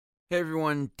Hey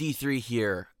everyone, D3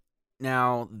 here.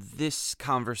 Now, this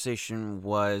conversation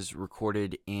was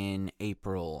recorded in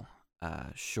April,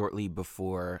 shortly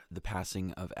before the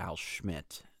passing of Al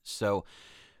Schmidt. So,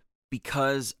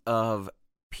 because of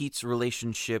Pete's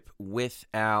relationship with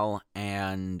Al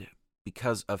and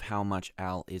because of how much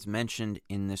Al is mentioned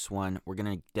in this one, we're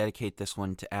going to dedicate this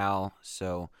one to Al.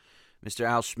 So, Mr.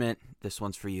 Al Schmidt, this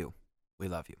one's for you. We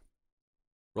love you.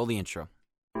 Roll the intro.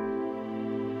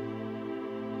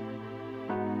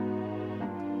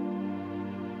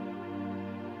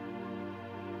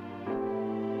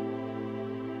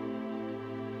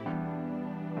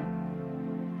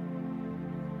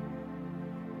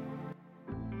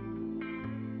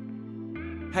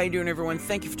 How you doing, everyone?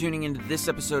 Thank you for tuning into this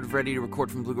episode of Ready to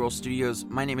Record from Blue Girl Studios.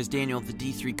 My name is Daniel, the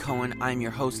D3 Cohen. I am your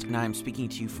host, and I am speaking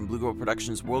to you from Blue Girl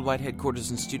Productions' worldwide headquarters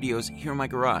and studios here in my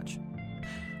garage.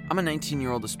 I'm a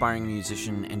 19-year-old aspiring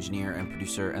musician, engineer, and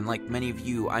producer, and like many of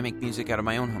you, I make music out of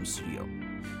my own home studio.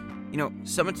 You know,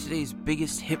 some of today's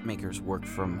biggest hit makers work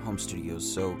from home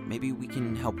studios, so maybe we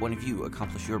can help one of you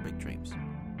accomplish your big dreams.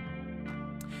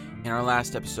 In our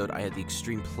last episode, I had the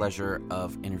extreme pleasure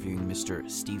of interviewing Mr.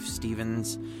 Steve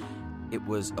Stevens. It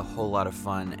was a whole lot of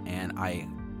fun, and I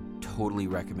totally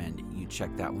recommend you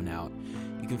check that one out.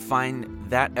 You can find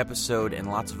that episode and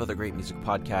lots of other great music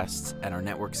podcasts at our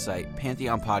network site,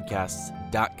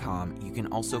 pantheonpodcasts.com. You can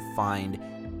also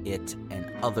find it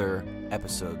and other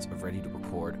episodes of Ready to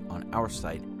Record on our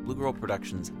site,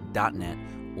 bluegirlproductions.net,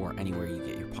 or anywhere you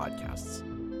get your podcasts.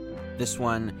 This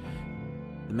one,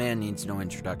 the man needs no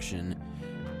introduction.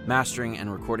 Mastering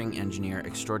and recording engineer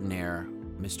extraordinaire,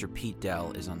 Mr. Pete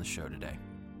Doell, is on the show today.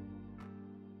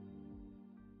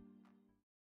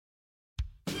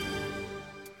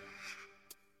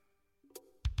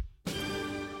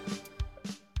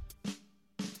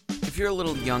 If you're a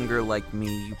little younger like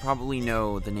me, you probably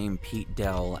know the name Pete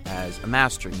Doell as a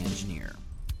mastering engineer,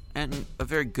 and a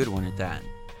very good one at that.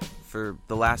 For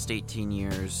the last 18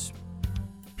 years,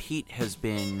 Pete has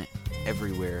been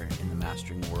everywhere in the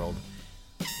mastering world.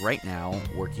 Right now,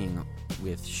 working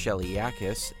with Shelly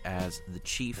Yakis as the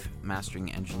chief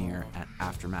mastering engineer at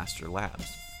Aftermaster Labs.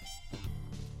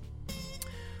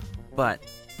 But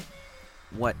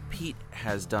what Pete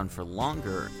has done for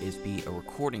longer is be a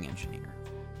recording engineer,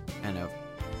 and a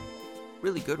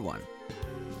really good one.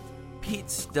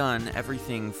 Pete's done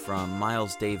everything from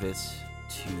Miles Davis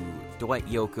to Dwight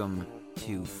Yoakam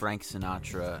to Frank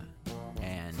Sinatra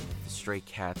and the Stray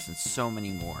Cats and so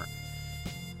many more.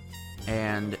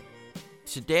 And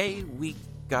today we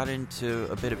got into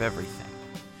a bit of everything.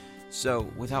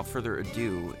 So without further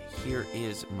ado, here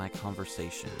is my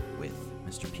conversation with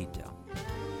Mr. Pete Doell.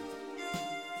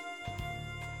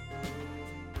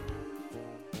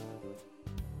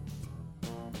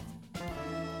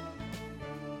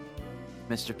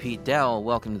 Mr. Pete Doell,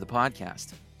 welcome to the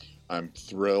podcast. I'm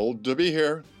thrilled to be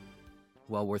here.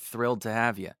 Well, we're thrilled to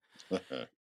have you.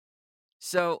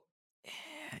 So,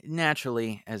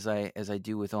 naturally, as I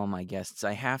do with all my guests,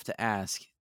 I have to ask,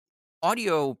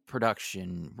 audio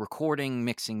production, recording,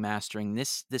 mixing, mastering,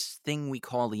 this thing we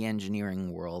call the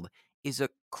engineering world is a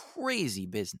crazy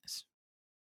business.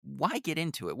 Why get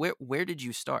into it? Where did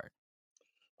you start?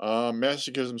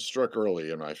 Masochism struck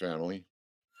early in my family.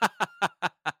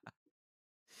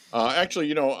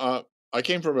 Actually, I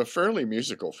came from a fairly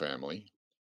musical family,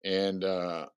 and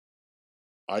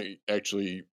I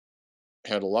actually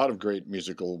had a lot of great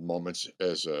musical moments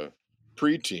as a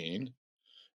preteen.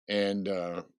 And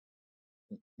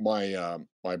my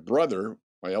brother,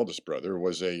 my eldest brother,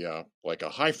 was a like a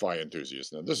hi-fi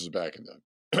enthusiast. Now, this is back in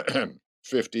the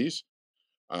 50s,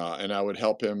 and I would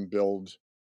help him build,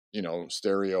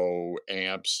 stereo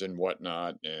amps and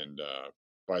whatnot. And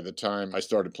by the time I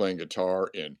started playing guitar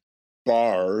in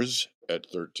bars at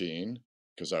 13,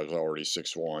 because I was already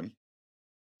 6'1",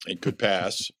 and could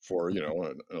pass for,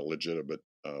 a legitimate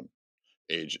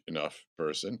age enough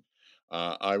person,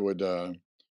 I would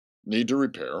need to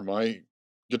repair my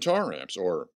guitar amps,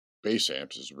 or bass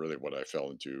amps is really what I fell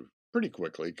into pretty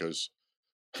quickly, because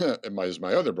as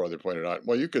my other brother pointed out,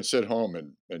 well, you could sit home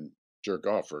and jerk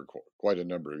off for quite a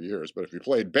number of years, but if you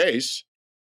played bass,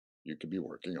 you could be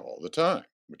working all the time,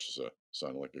 which is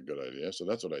sounded like a good idea. So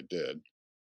that's what I did.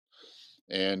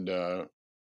 And,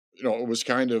 it was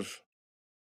kind of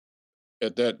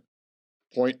at that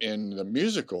point in the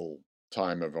musical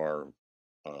time of our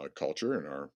culture and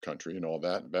our country and all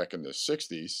that, back in the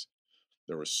 60s,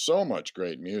 there was so much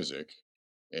great music.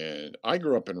 And I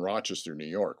grew up in Rochester, New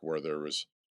York, where there was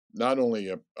not only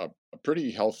a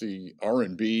pretty healthy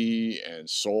R&B and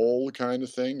soul kind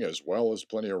of thing, as well as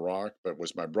plenty of rock, but it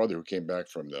was my brother who came back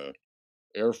from the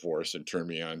Air Force and turned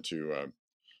me on to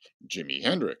Jimi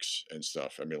Hendrix and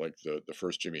stuff. I mean, like the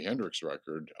first Jimi Hendrix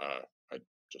record, I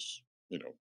just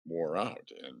wore out,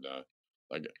 and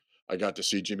I got I got to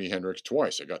see Jimi Hendrix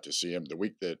twice. I got to see him the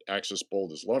week that Axis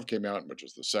Bold as Love came out, which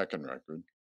was the second record,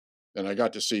 and I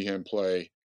got to see him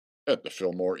play at the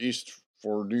Fillmore East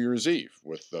for New Year's Eve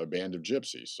with the band of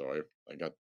gypsies. So I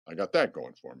got that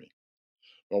going for me.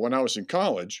 But when I was in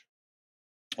college,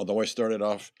 although I started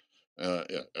off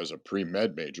as a pre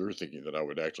med major, thinking that I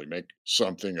would actually make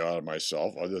something out of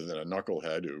myself, other than a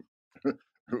knucklehead who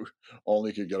who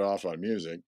only could get off on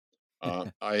music,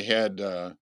 I had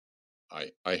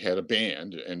I had a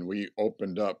band, and we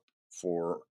opened up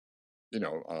for you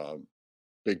know uh,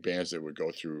 big bands that would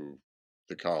go through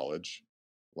the college,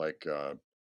 like uh,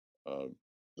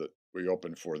 we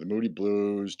opened for the Moody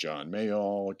Blues, John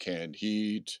Mayall, Canned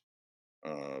Heat,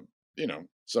 uh,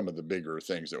 some of the bigger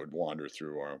things that would wander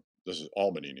through our. This is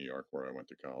Albany, New York, where I went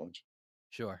to college,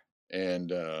 Sure.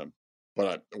 and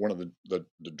but one of the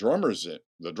drummers,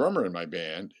 the drummer in my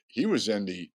band, he was in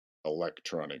the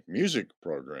electronic music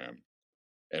program.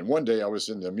 And one day I was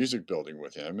in the music building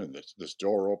with him, and this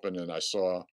door opened, and I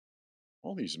saw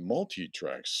all these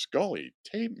multi-track Scully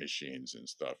tape machines and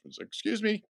stuff. I was like, "Excuse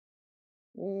me,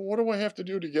 what do I have to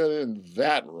do to get in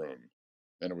that room?"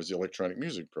 And it was the electronic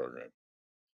music program.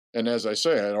 And as I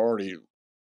say, I'd already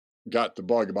got the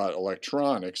bug about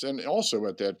electronics. And also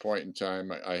at that point in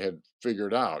time, I had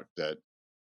figured out that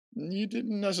you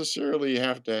didn't necessarily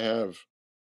have to have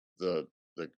the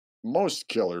most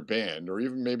killer band or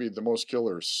even maybe the most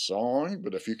killer song,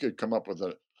 but if you could come up with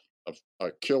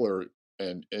a killer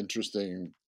and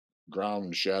interesting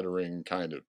ground shattering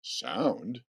kind of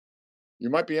sound,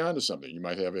 you might be onto something. You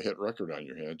might have a hit record on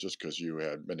your hand just because you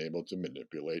had been able to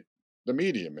manipulate the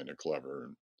medium in a clever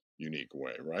and unique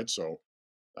way, right? So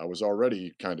I was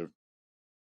already kind of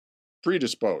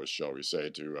predisposed, shall we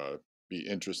say, to be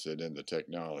interested in the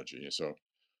technology. So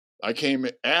I came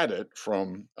at it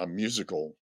from a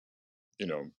musical,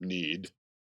 need,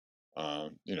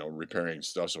 repairing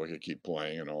stuff so I could keep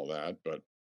playing and all that. But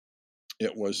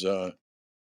it was, uh,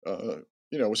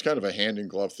 it was kind of a hand in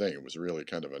glove thing. It was really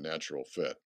kind of a natural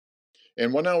fit.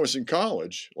 And when I was in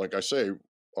college, like I say,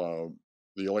 the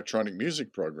electronic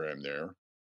music program there,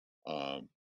 um,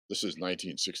 this is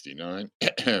 1969,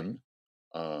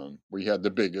 we had the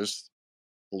biggest,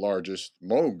 largest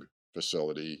Moog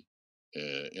facility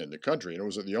in the country. And it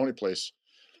was the only place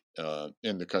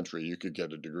in the country you could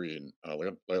get a degree in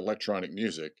electronic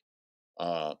music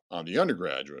on the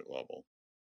undergraduate level.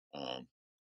 Um,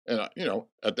 and,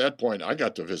 at that point, I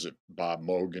got to visit Bob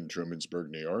Moog in Trumansburg,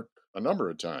 New York, a number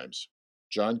of times.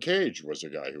 John Cage was a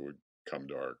guy who would come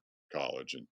to our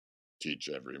college and teach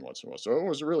every once in a while. So it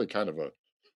was really kind of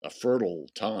a fertile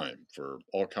time for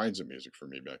all kinds of music for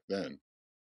me back then.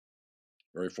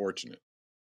 Very fortunate.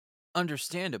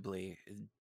 Understandably,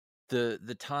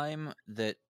 the time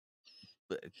that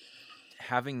uh,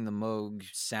 having the Moog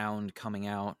sound coming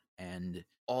out and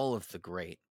all of the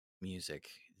great music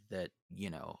that,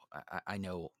 I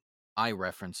know I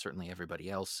reference, certainly everybody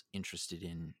else interested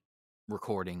in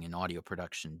recording and audio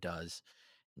production does,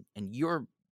 and you're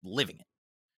living it.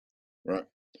 Right.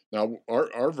 Now,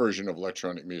 our version of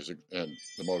electronic music and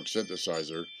the Moog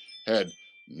synthesizer had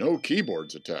no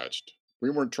keyboards attached. We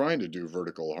weren't trying to do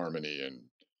vertical harmony and,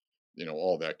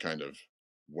 all that kind of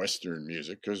Western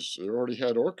music because they already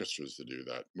had orchestras to do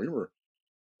that. We were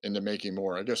into making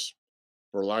more, I guess,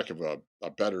 for lack of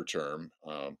a better term,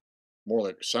 more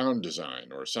like sound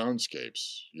design or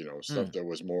soundscapes, stuff Mm, that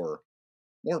was more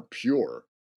pure.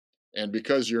 And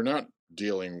because you're not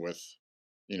dealing with,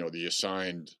 the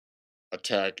assigned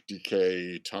attack,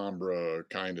 decay, timbre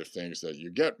kind of things that you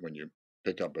get when you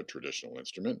pick up a traditional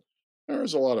instrument.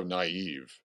 There's a lot of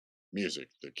naive music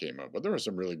that came up, but there was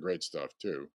some really great stuff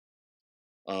too.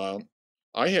 Um,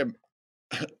 I have,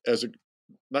 as a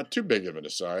not too big of an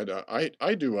aside,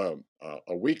 I do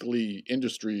a weekly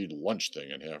industry lunch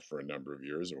thing and have for a number of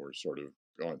years, and we're sort of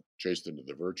gone chased into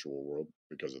the virtual world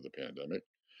because of the pandemic.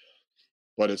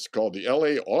 But it's called the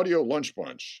LA Audio Lunch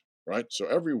Bunch, right? So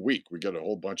every week we get a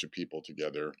whole bunch of people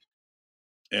together.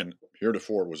 And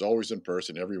heretofore, it was always in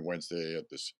person every Wednesday at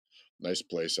this nice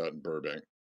place out in Burbank.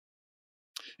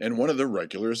 And one of the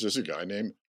regulars is a guy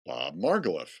named Bob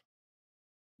Margouleff.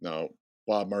 Now,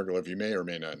 Bob Margouleff, you may or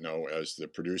may not know as the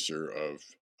producer of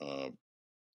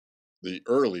the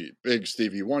early big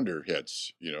Stevie Wonder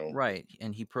hits. right,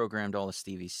 and he programmed all of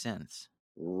Stevie's synths.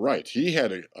 Right. He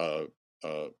had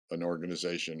an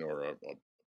organization or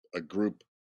a group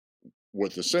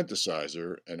with a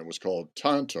synthesizer, and it was called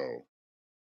Tonto,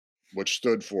 which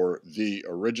stood for the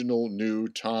Original New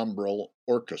Timbre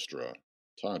Orchestra,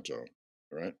 Tonto,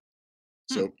 right?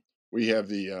 Hmm. So we have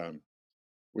the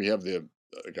we have the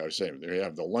like I was saying, we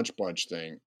have the lunch bunch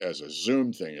thing as a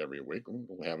Zoom thing every week.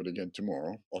 We'll have it again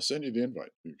tomorrow. I'll send you the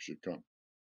invite. You should come.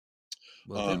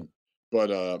 Will do. Um, but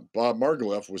Bob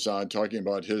Margolef was on talking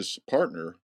about his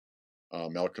partner,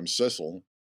 Malcolm Sissel,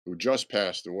 who just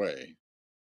passed away,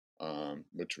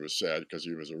 which was sad because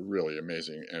he was a really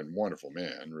amazing and wonderful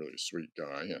man, really sweet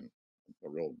guy, and a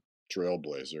real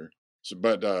trailblazer. So,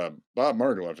 but Bob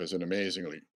Margolef is an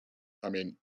amazingly, I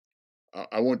mean,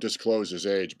 I won't disclose his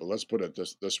age, but let's put it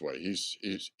this way: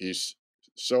 he's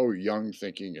so young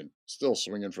thinking and still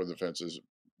swinging for the fences,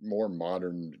 more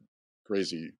modern,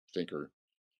 crazy thinker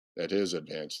at his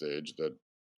advanced age that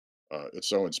it's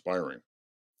so inspiring.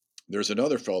 There's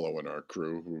another fellow in our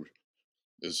crew who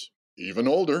is even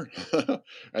older,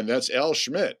 and that's Al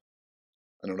Schmidt.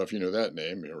 I don't know if you know that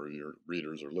name, or your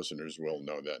readers or listeners will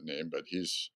know that name, but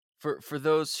he's For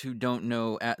those who don't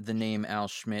know the name Al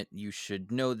Schmidt, you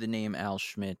should know the name Al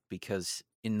Schmidt because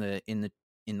in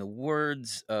the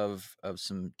words of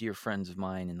some dear friends of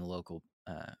mine in the local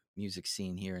music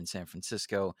scene here in San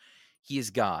Francisco, he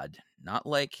is God. Not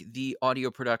like the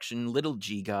audio production little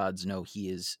G gods. No, he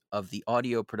is of the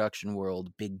audio production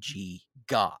world, big G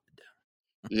God.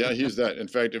 yeah, he's that. In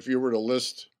fact, if you were to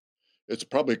list, it's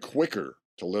probably quicker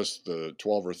to list the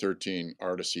 12 or 13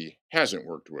 artists he hasn't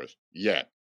worked with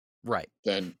yet Right.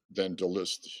 than to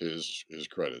list his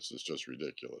credits. It's just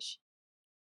ridiculous.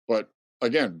 But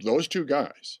again, those two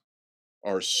guys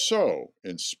are so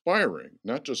inspiring,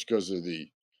 not just because of the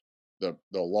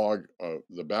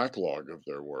backlog of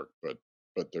their work,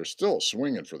 but they're still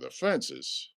swinging for the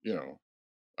fences. You know,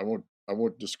 I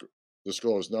won't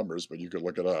disclose numbers, but you could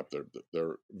look it up.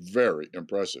 They're very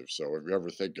impressive. So if you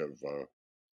ever think of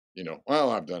well,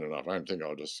 I've done enough. I think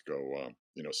I'll just go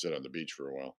sit on the beach for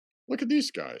a while. Look at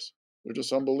these guys. They're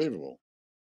just unbelievable.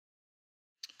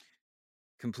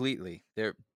 Completely.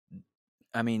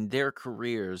 I mean, their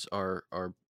careers are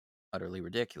utterly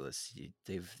ridiculous.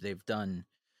 They've done.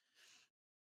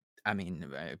 I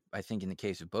mean, I think in the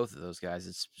case of both of those guys,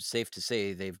 it's safe to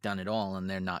say they've done it all, and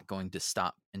they're not going to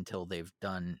stop until they've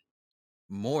done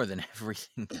more than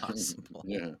everything possible.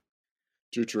 Yeah,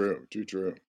 too true, too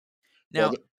true.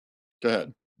 Well, Now, go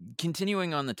ahead.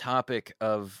 continuing on the topic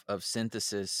of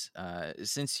synthesis,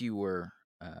 since you were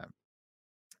uh,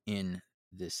 in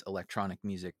this electronic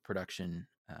music production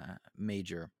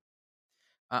major,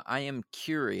 I am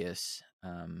curious.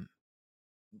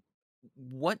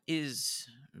 What is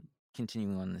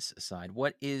continuing on this aside?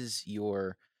 What is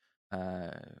your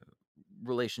uh,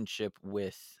 relationship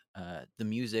with the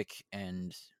music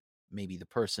and maybe the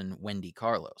person Wendy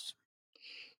Carlos?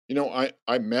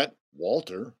 I met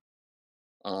Walter.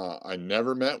 I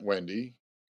never met Wendy,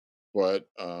 but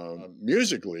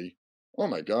musically, oh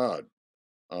my God.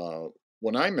 Uh,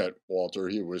 when I met Walter,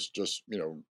 he was just,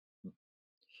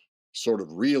 sort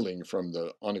of reeling from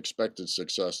the unexpected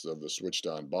success of the switched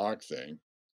on Bach thing.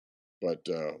 But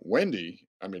Wendy,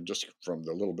 I mean, just from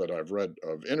the little bit I've read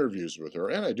of interviews with her,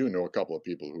 and I do know a couple of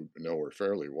people who know her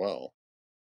fairly well,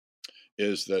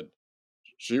 is that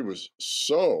she was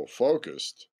so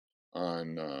focused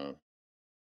on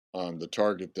on the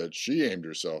target that she aimed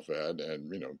herself at, and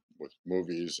with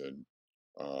movies and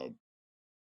uh,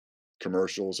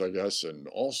 commercials, I guess, and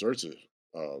all sorts of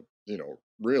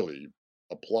really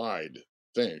applied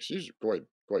things. She's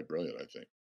quite brilliant, I think.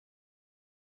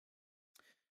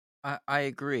 I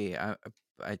agree.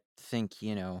 I think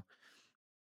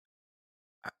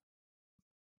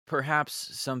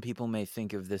perhaps some people may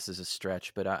think of this as a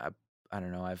stretch, but I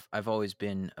don't know. I've always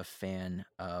been a fan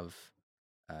uh,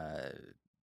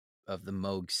 of the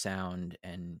Moog sound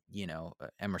and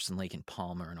Emerson, Lake and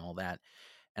Palmer and all that,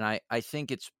 and I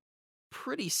think it's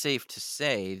pretty safe to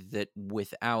say that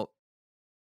without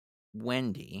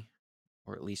Wendy,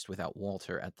 or at least without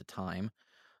Walter at the time,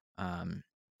 um,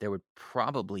 there would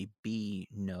probably be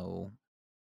no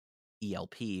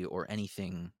ELP or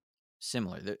anything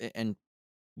similar. And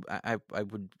I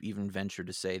would even venture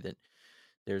to say that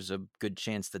there's a good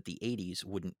chance that the 80s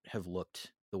wouldn't have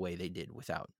looked the way they did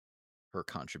without her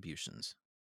contributions.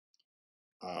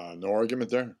 No argument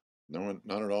there. No,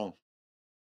 not at all.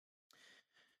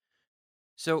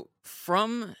 So,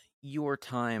 from your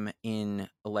time in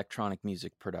electronic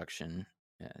music production,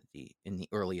 in the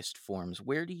earliest forms,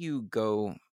 where do you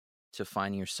go to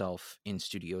find yourself in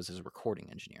studios as a recording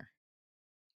engineer?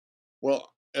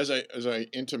 Well, as I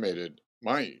intimated,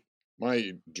 my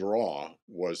draw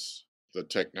was the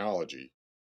technology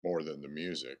more than the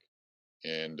music,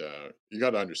 and you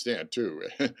got to understand too.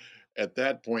 At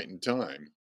that point in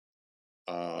time,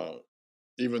 uh,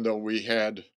 even though we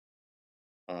had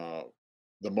uh,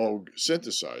 the Moog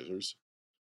synthesizers,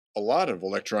 a lot of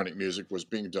electronic music was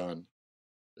being done,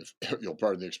 if you'll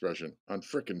pardon the expression, on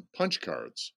frickin' punch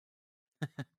cards.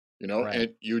 Right.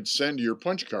 And you'd send your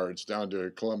punch cards down to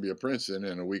Columbia Princeton,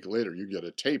 and a week later you get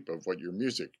a tape of what your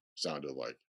music sounded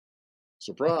like.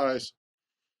 Surprise!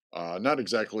 Not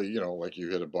exactly, like you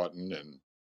hit a button and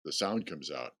the sound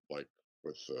comes out, like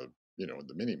with, the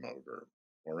Mini Moog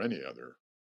or any other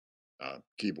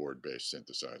keyboard-based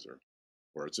synthesizer,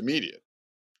 where it's immediate.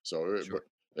 So, Sure.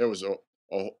 but it was a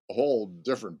whole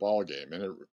different ball game,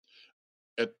 and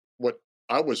what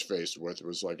I was faced with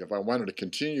was like if I wanted to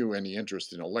continue any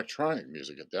interest in electronic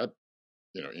music at that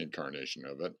incarnation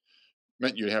of it,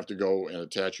 meant you'd have to go and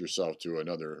attach yourself to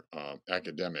another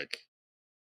academic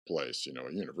place,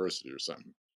 a university or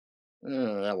something.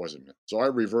 That wasn't it. So I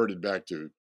reverted back to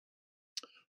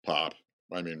pop,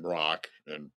 I mean rock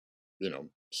and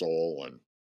soul and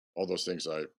all those things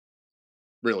I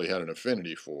really had an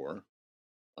affinity for.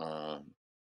 Um,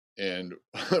 and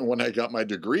when I got my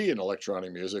degree in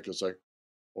electronic music, it's like,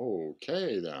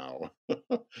 okay now.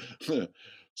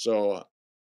 So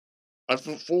I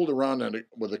fooled around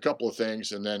with a couple of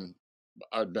things, and then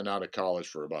I'd been out of college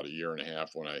for about a year and a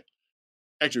half when I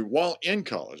actually, while in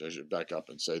college, I should back up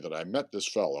and say that I met this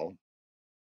fellow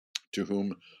to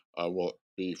whom I will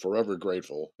be forever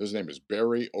grateful. His name is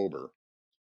Barry Ober,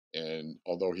 and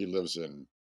although he lives in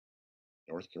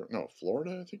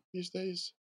Florida, I think these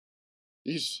days,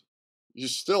 he's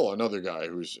he's still another guy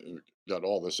who got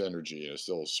all this energy and is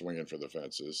still swinging for the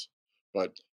fences.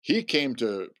 But he came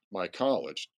to my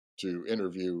college to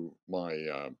interview my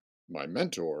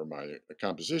mentor, my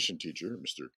composition teacher,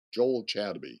 Mr. Joel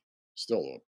Chadby, still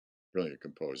a brilliant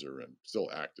composer and still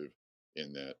active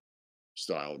in that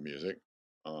style of music.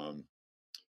 Um,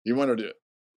 he wanted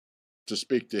to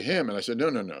speak to him, and I said, no,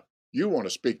 no, no. You want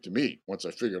to speak to me once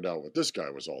I figured out what this guy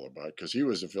was all about, because he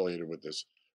was affiliated with this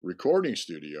recording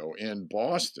studio in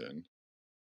Boston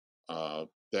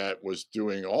that was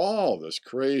doing all this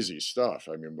crazy stuff.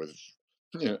 I mean, with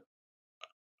you know,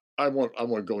 I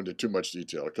won't go into too much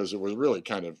detail because it was really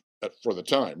kind of for the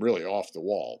time really off the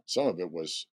wall. Some of it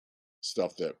was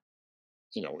stuff that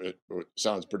it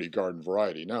sounds pretty garden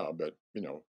variety now, but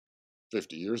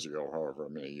 50 years ago, however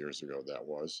many years ago that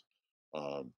was,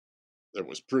 um, it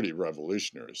was pretty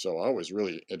revolutionary. So I was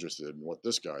really interested in what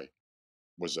this guy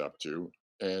was up to,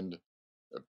 and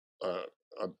uh,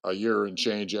 a year and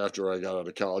change after I got out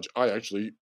of college, I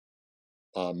actually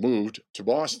moved to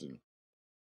Boston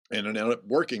and ended up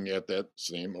working at that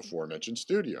same aforementioned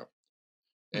studio,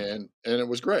 Hmm. and it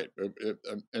was great.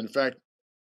 In fact,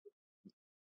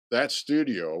 that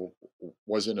studio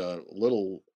was in a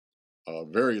little,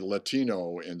 very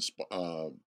Latino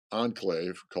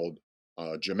enclave called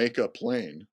Jamaica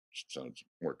Plain. Which sounds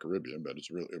more Caribbean, but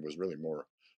it was really more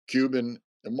Cuban,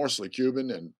 and mostly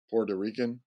Cuban and Puerto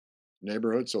Rican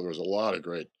neighborhood. So there was a lot of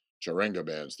great charanga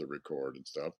bands to record and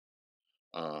stuff.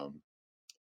 Um,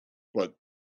 but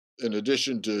in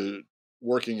addition to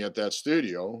working at that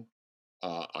studio,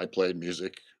 I played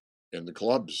music in the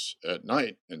clubs at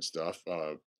night and stuff.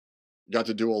 Got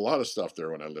to do a lot of stuff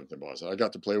there when I lived in Boston. I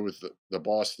got to play with the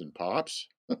Boston Pops.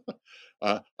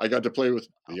 I got to play with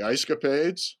the Ice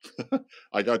Capades.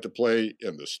 I got to play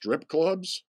in the strip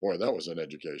clubs. Boy, that was an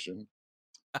education.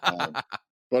 Um,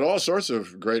 but all sorts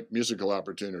of great musical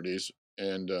opportunities.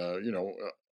 And,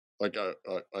 like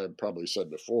I probably said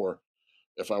before,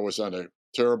 if I was on a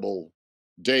terrible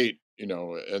date,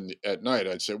 and at night,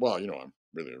 I'd say, well, I'm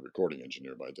really a recording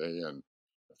engineer by day. And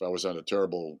if I was on a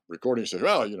terrible recording session,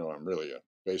 well, I'm really a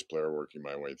bass player working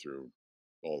my way through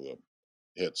all the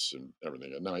hits and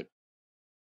everything at night.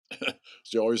 So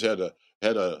you always had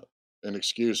an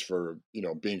excuse for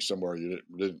being somewhere you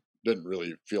didn't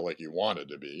really feel like you wanted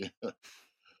to be.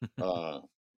 uh,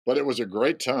 but it was a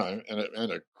great time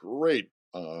and a great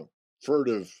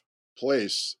furtive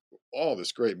place. All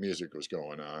this great music was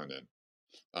going on, and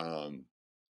um,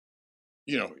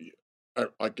 you know,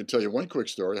 I could tell you one quick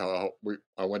story how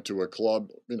I went to a club.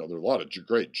 There's a lot of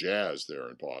great jazz there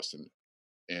in Boston,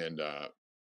 and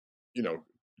you know,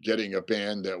 getting a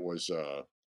band that was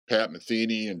Pat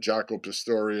Metheny and Jaco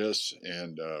Pastorius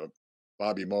and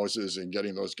Bobby Moses, and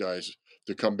getting those guys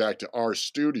to come back to our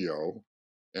studio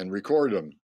and record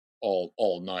them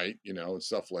all night, and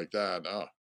stuff like that.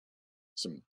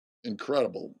 Some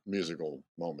incredible musical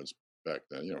moments back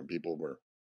then. People were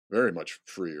very much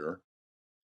freer.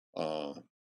 Uh,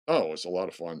 oh, it was a lot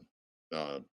of fun.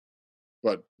 Uh,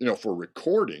 but for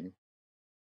recording,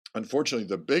 unfortunately,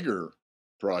 the bigger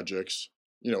projects,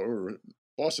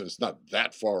 Boston is not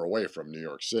that far away from New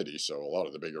York City, so a lot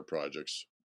of the bigger projects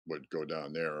would go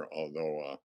down there.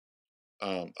 Although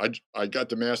I got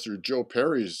to master Joe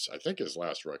Perry's, I think his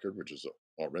last record, which is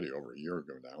already over a year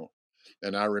ago now,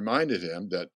 and I reminded him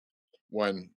that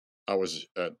when I was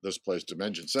at this place,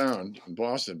 Dimension Sound in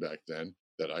Boston back then,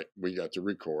 that I we got to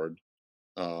record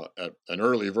an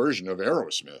early version of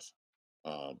Aerosmith.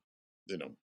 Um, you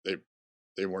know, they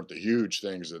they weren't the huge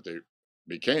things that they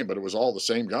became, but it was all the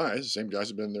same guys. The same guys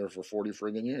have been there for 40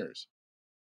 friggin' years.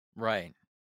 Right.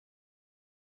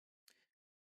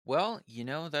 Well,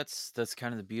 that's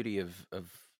kind of the beauty of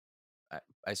I,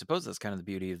 I suppose that's kind of the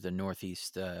beauty of the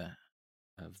Northeast of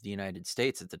the United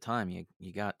States at the time.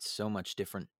 You got so much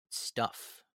different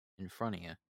stuff in front of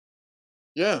you.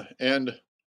 Yeah, and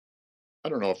I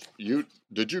don't know if you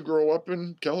did you grow up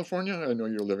in California? I know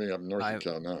you're living up north of I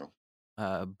Cal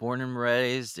now. born and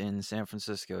raised in San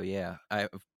Francisco. Yeah, I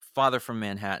father from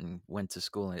Manhattan, went to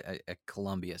school at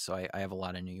Columbia, so I have a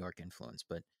lot of New York influence.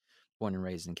 But born and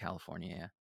raised in California. Yeah.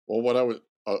 Well, what I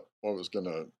was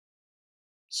gonna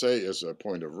say as a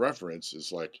point of reference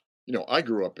is like, I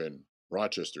grew up in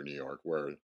Rochester, New York,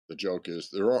 where the joke is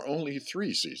there are only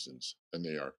 3 seasons, and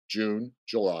they are June,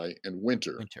 July, and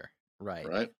winter, Winter. Right.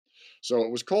 right? So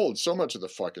it was cold so much of the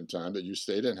fucking time that you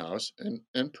stayed in house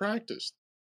and practiced.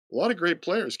 A lot of great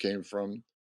players came from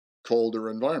colder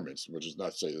environments, which is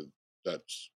not to say that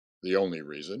that's the only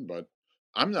reason, but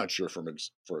I'm not sure for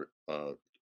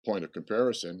point of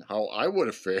comparison how I would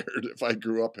have fared if I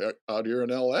grew up out here in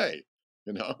LA.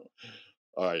 You know,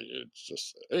 it's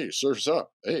just hey, surf's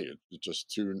up. Hey, it's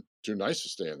just too nice to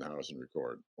stay in the house and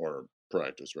record or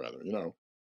practice rather.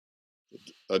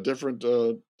 A different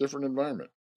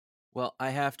environment. Well, I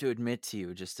have to admit to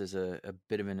you, just as a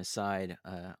bit of an aside,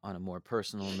 on a more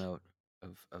personal note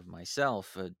of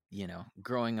myself,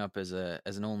 growing up as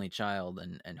an only child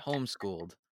and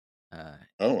homeschooled. Uh,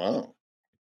 Oh wow.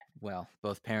 well,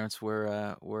 both parents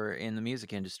were in the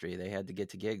music industry. They had to get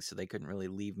to gigs, so they couldn't really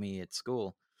leave me at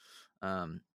school.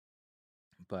 Um,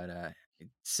 but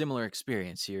similar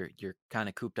experience. You're kind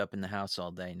of cooped up in the house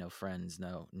all day, no friends,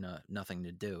 no nothing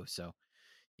to do. So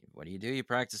what do? You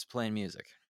practice playing music.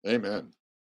 Amen.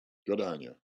 Good on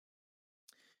you.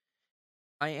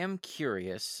 I am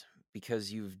curious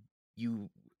because you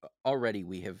already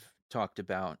we have talked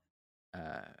about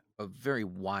uh, a very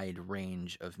wide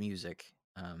range of music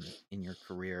in your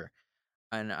career,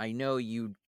 and I know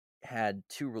you had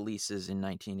two releases in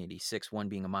 1986, one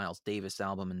being a Miles Davis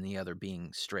album and the other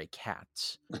being Stray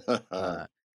Cats. Uh,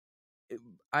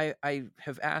 I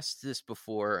have asked this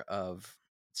before of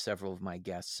several of my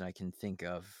guests, and I can think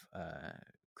of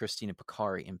Christina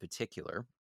Picari in particular.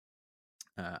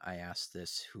 I asked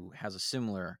this, who has a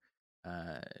similar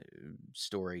uh,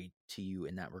 story to you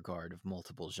in that regard of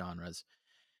multiple genres.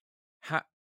 How,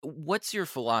 what's your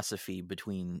philosophy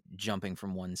between jumping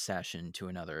from one session to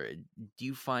another? Do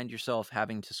you find yourself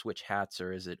having to switch hats,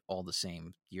 or is it all the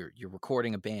same? You're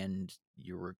recording a band,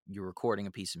 you're recording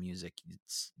a piece of music.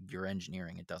 You're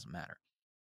engineering. It doesn't matter.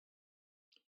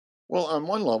 Well, on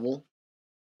one level,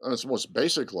 on its most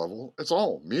basic level, it's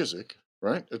all music,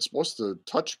 right? It's supposed to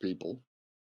touch people,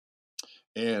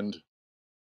 and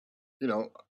you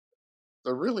know,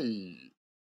 they're really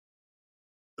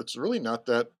it's really not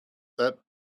that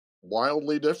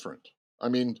wildly different. I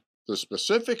mean, the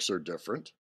specifics are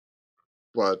different,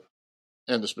 but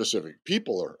and the specific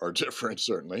people are different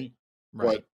certainly,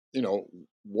 Right. but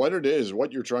what it is,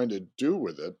 what you're trying to do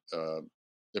with it.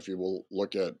 If you will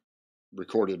look at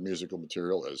recorded musical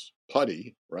material as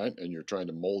putty, right, and you're trying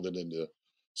to mold it into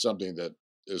something that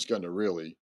is going to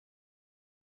really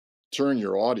turn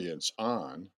your audience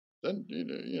on, then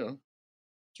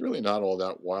it's really not all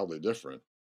that wildly different.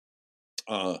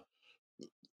 Uh,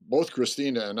 Both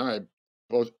Christina and I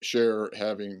both share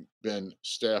having been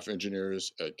staff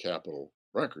engineers at Capitol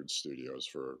Records Studios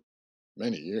for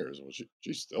many years. Well,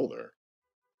 she's still there,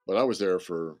 but I was there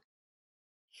for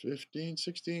 15,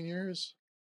 16 years,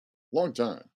 long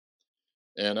time.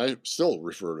 And I still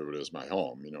refer to it as my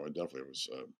home. It definitely was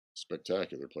a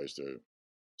spectacular place to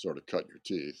sort of cut your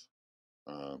teeth.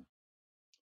 Um,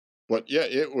 but yeah,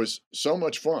 it was so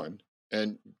much fun.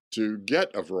 And to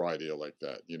get a variety like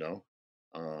that,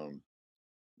 um,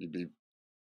 you'd be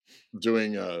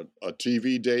doing a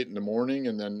TV date in the morning,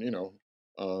 and then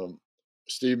um,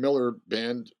 Steve Miller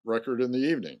band record in the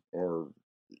evening, or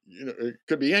it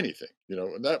could be anything.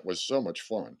 And that was so much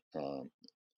fun.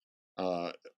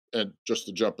 Uh, and just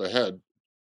to jump ahead,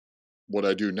 what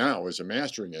I do now as a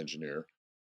mastering engineer,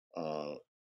 uh,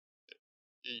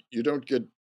 you don't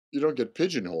get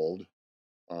pigeonholed.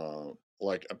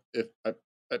 Like if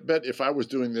I bet if I was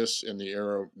doing this in the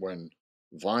era when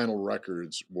vinyl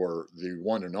records were the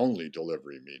one and only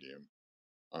delivery medium,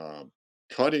 um,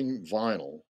 cutting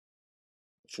vinyl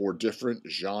for different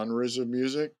genres of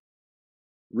music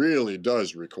really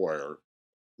does require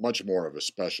much more of a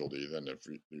specialty than if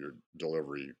your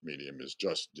delivery medium is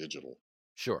just digital.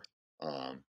 Sure.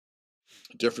 Um,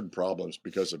 Different problems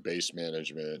because of bass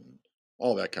management and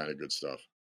all that kind of good stuff.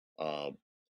 Uh,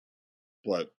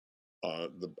 but I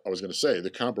was going to say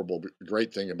the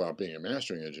great thing about being a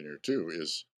mastering engineer too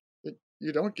is that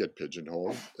you don't get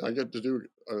pigeonholed. I get to do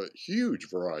a huge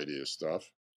variety of stuff,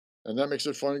 and that makes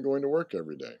it fun going to work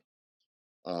every day.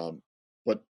 Um,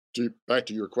 but back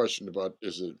to your question about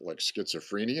is it like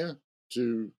schizophrenia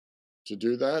to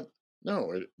do that?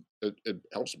 No, it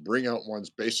helps bring out one's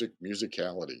basic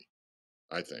musicality.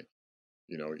 I think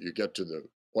you get to the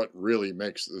what really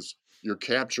makes this. You're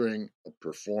capturing a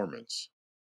performance,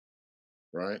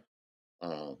 right?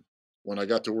 Um, when I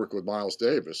got to work with Miles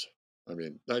Davis, I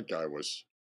mean that guy was,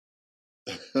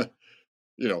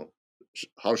 you know,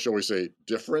 how shall we say,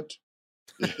 different.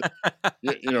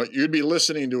 You'd be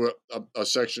listening to a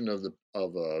section of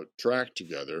a track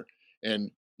together,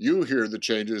 and you hear the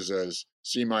changes as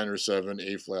C minor 7,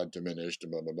 A flat diminished,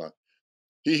 and blah blah blah.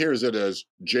 He hears it as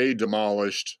J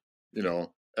demolished,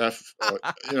 F.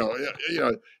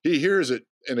 He hears it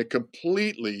in a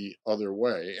completely other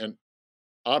way, and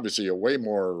obviously a way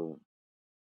more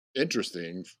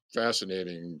interesting,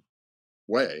 fascinating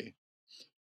way.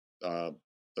 Uh,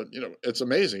 but it's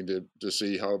amazing to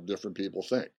see how different people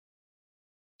think,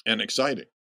 and exciting.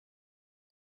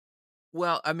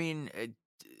 Well, I mean,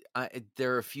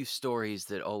 there are a few stories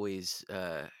that always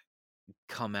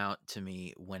come out to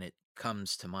me when it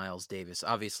comes to Miles Davis.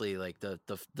 Obviously, like the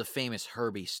famous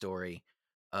Herbie story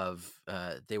of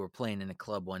they were playing in a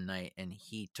club one night and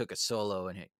he took a solo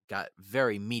and it got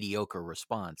very mediocre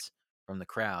response from the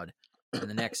crowd. And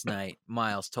the next night,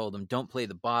 Miles told him, "Don't play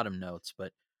the bottom notes,"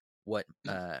 but what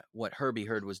Herbie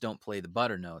heard was, "Don't play the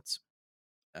butter notes."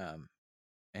 Um,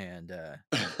 and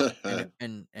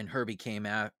Herbie came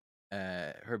out.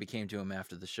 Herbie came to him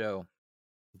after the show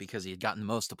because he had gotten the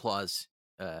most applause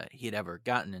he had ever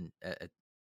gotten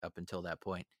up until that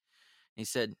point. And he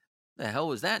said, "The hell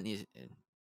was that?" And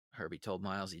Herbie told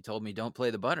Miles, "He told me don't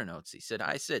play the butter notes." He said,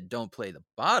 "I said don't play the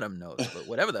bottom notes, but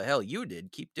whatever the hell you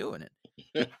did, keep doing it."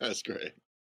 That's great.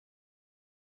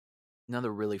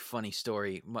 Another really funny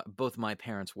story. Both my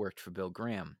parents worked for Bill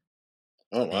Graham,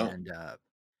 Oh wow.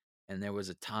 and there was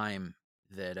a time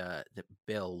that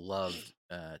Bill loved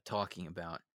talking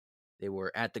about. They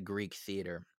were at the Greek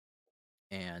Theater,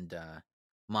 and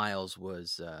Miles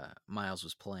was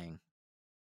playing,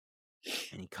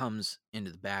 and he comes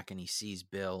into the back and he sees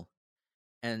Bill,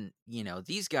 and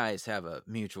these guys have a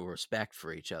mutual respect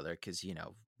for each other because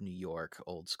New York,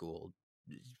 old school,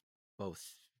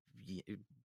 both.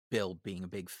 Bill being a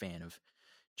big fan of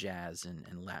jazz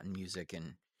and Latin music,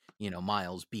 and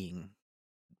Miles being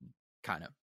kind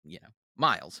of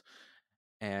Miles,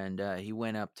 and he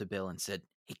went up to Bill and said,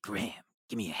 "Hey Graham,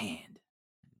 give me a hand."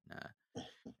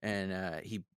 Uh,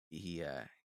 he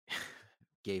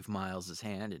gave Miles his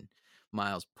hand, and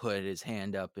Miles put his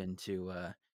hand up into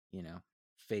you know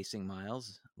facing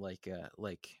Miles like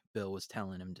Bill was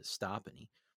telling him to stop, and he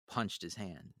punched his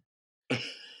hand,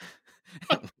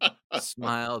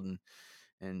 smiled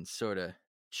and sort of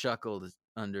chuckled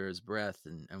under his breath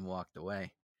and walked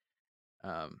away.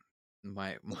 Um,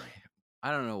 my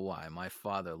I don't know why my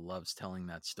father loves telling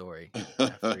that story.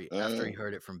 After he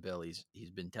heard it from Bill, he's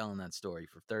been telling that story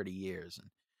for 30 years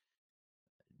and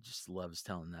just loves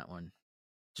telling that one.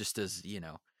 Just as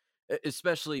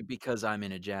especially because I'm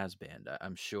in a jazz band,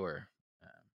 I'm sure,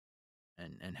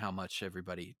 and how much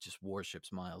everybody just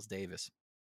worships Miles Davis,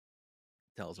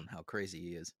 tells him how crazy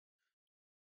he is.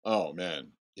 Oh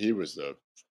man, he was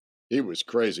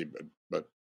crazy, but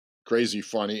crazy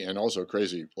funny, and also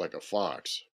crazy like a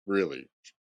fox. Really,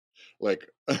 like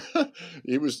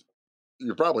he was.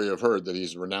 You probably have heard that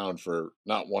he's renowned for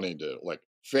not wanting to like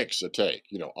fix a take.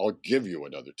 I'll give you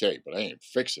another take, but I ain't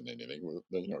fixing anything.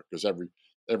 Because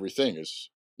everything is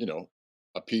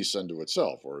a piece unto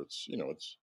itself, or it's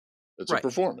a Right,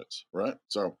 performance, right?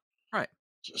 right.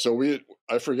 So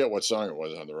I forget what song it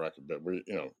was on the record, but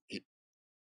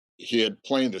he had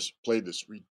played this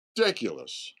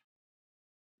ridiculous,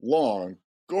 long,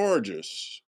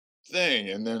 gorgeous thing,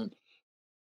 and then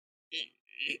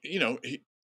he,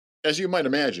 as you might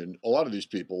imagine, a lot of these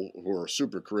people who are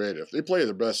super creative, they play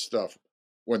their best stuff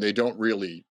when they don't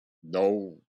really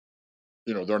know,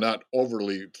 they're not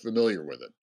overly familiar with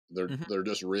it. They're Hmm. they're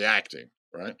just reacting,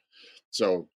 right?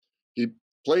 So he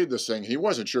played this thing. He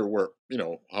wasn't sure where,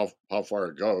 how far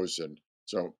it goes, and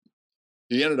so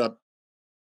he ended up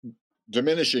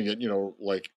diminishing it,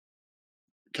 like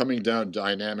coming down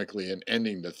dynamically and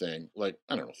ending the thing like,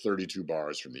 I don't know, 32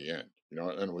 bars from the end,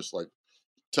 and it was like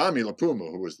Tommy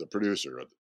LaPuma, who was the producer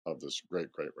of this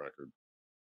great, great record,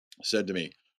 said to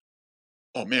me,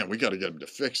 "Oh man, we got to get him to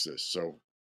fix this." So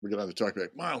we got on the talk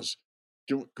back, Miles,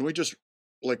 can we just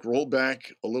like roll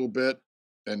back a little bit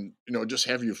and just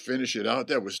have you finish it out?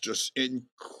 That was just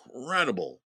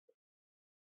incredible.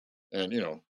 And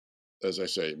as I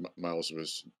say, Miles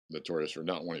was notorious for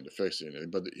not wanting to fix anything,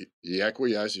 but he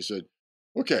acquiesced. He said,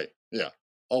 "Okay, yeah,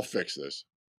 I'll fix this."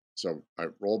 So I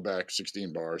rolled back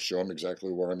 16 bars, show him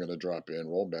exactly where I'm going to drop in,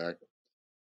 roll back,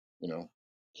 you know,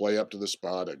 play up to the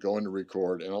spot. I go in to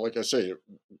record, and like I say,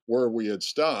 where we had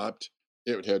stopped,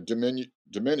 it had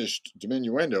diminished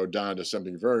diminuendo down to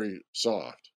something very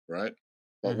soft, right?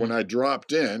 But when Mm-hmm. I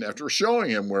dropped in, after showing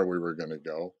him where we were going to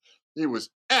go, he was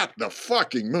at the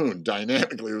fucking moon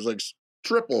dynamically. It was like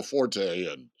triple forte,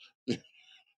 and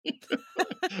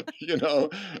you know,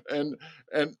 and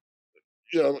and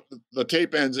the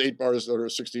tape ends 8 bars or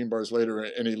 16 bars later,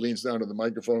 and he leans down to the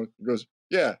microphone and goes,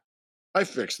 "Yeah, I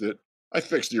fixed it. I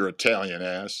fixed your Italian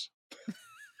ass."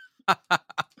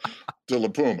 To La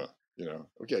Puma,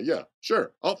 Okay, yeah,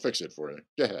 sure, I'll fix it for you.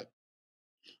 Go ahead.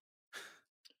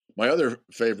 My other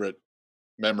favorite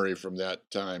memory from that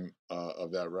time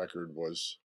of that record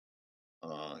was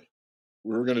uh,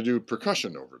 we were going to do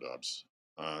percussion overdubs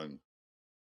on,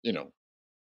 you know,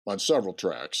 on several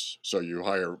tracks. So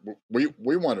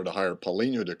we wanted to hire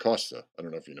Paulinho da Costa. I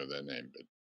don't know if you know that name, but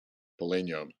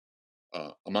Paulinho,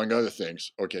 among other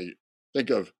things. Okay, think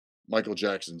of Michael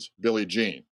Jackson's Billie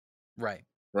Jean, Right.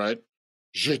 right?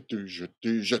 Je tu, je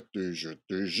tu, je tu, je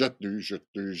tu, je tu, je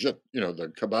tu, je,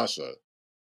 the cabasa.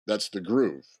 That's the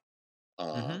groove.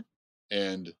 Uh, Mm-hmm.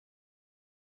 and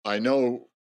I know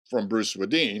from Bruce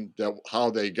Swedien that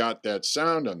how they got that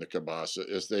sound on the cabasa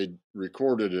is they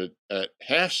recorded it at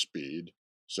half speed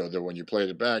so that when you played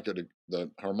it back, the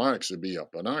harmonics would be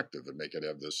up an octave and make it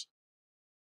have this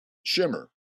shimmer,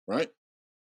 right?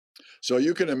 So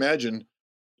you can imagine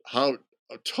how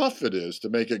tough it is to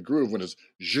make it groove when it's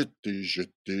you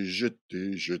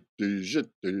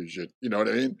know what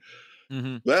I mean?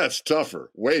 Mm-hmm. That's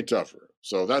tougher, way tougher.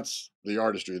 So that's the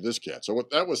artistry of this cat. So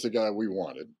that was the guy we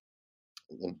wanted,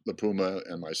 the Puma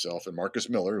and myself and Marcus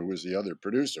Miller, who was the other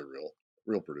producer,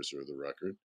 real producer of the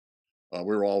record. We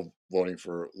were all voting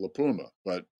for La Puma,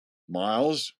 but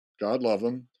Miles, God love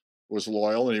him, was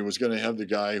loyal, and he was going to have the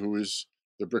guy who is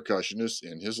the percussionist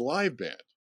in his live band.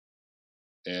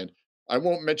 And I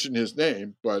won't mention his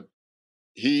name, but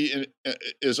he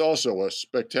is also a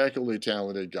spectacularly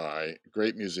talented guy,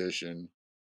 great musician.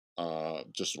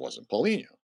 Just wasn't Paulinho,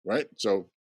 right? So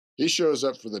he shows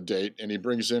up for the date and he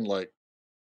brings in like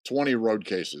 20 road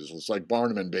cases. It's like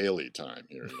Barnum and Bailey time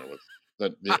here,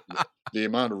 with the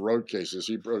amount of road cases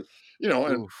he broke,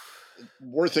 and Oof.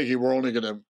 we're thinking we're only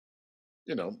going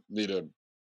to, need a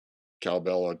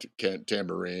cowbell,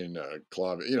 tambourine,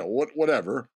 clave,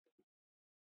 whatever,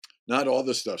 not all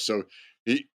this stuff. So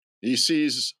he he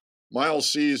sees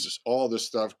Miles sees all this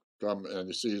stuff come, and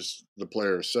he sees the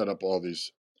player set up all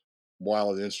these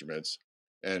wild instruments,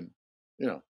 and you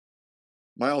know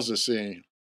Miles is seeing,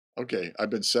 okay, I've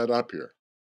been set up here.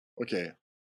 Okay, you're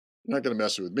not going to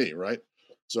mess with me, right?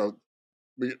 So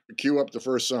we cue up the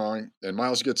first song, and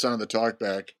Miles gets on the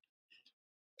talkback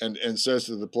and says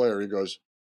to the player, he goes,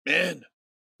 "Man,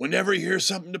 whenever you hear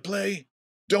something to play,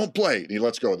 don't play." And he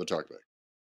lets go of the talkback.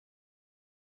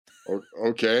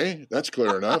 Okay, that's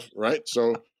clear enough, right?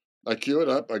 So I cue it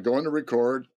up. I go in to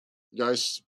record. The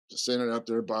guy's standing out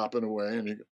there bopping away, and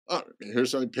he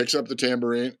here's something. Picks up the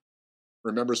tambourine,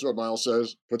 remembers what Miles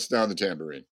says, puts down the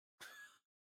tambourine.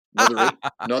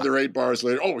 Another 8 bars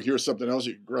later. Oh, here's something else.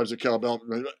 He grabs a cowbell,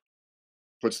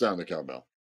 puts down the cowbell.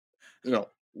 You know,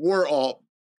 we're all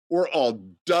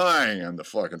dying on the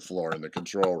fucking floor in the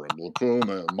control room.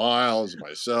 Lupuma, Miles,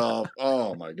 myself.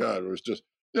 Oh my god, it was just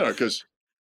because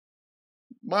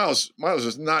Miles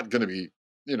is not going to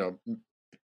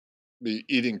be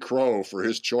eating crow for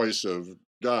his choice of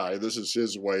guy. This is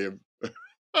his way of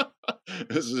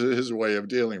this is his way of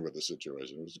dealing with the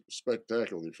situation. It was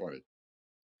spectacularly funny.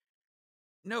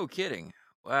 No kidding.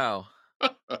 Wow.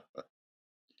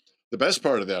 The best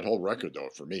part of that whole record, though,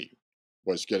 for me,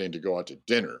 was getting to go out to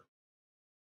dinner.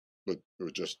 But it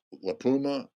was just La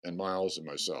Puma and Miles and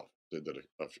myself. Did that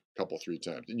a couple, 3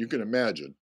 times, and you can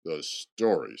imagine the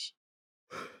stories.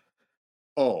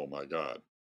 Oh my God,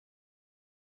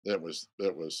 that was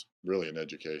really an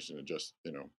education, and just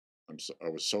I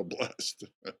was so blessed.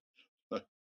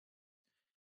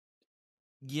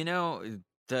 You know,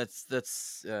 that's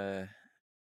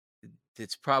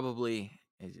it's probably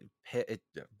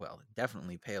well, it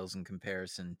definitely pales in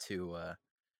comparison to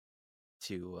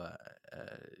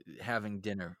having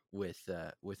dinner with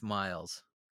Miles,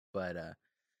 but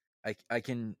I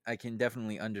can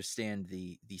definitely understand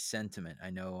the sentiment. I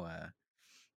know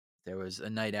there was a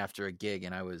night after a gig,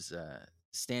 and I was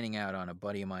standing out on a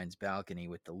buddy of mine's balcony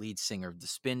with the lead singer of the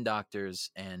Spin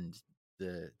Doctors and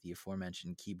the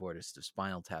aforementioned keyboardist of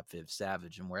Spinal Tap, Viv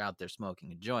Savage, and we're out there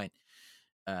smoking a joint,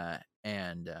 uh,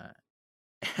 and uh,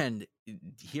 and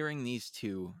hearing these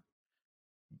two,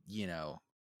 you know,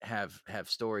 have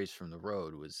stories from the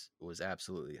road was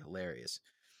absolutely hilarious.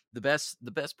 The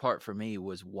best part for me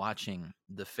was watching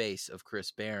the face of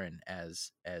Chris Barron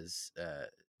as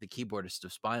the keyboardist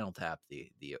of Spinal Tap, the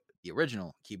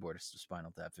original keyboardist of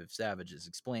Spinal Tap, Viv Savage, is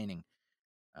explaining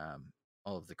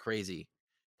all of the crazy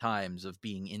times of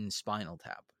being in Spinal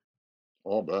Tap.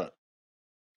 All bet.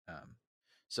 Um,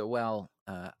 so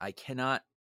I cannot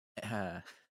uh,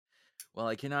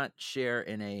 I cannot share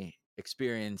in a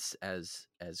experience as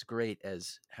great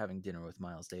as having dinner with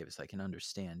Miles Davis. I can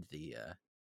understand the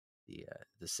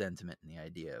sentiment and the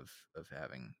idea of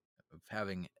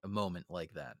having a moment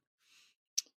like that.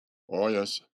 Oh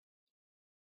yes,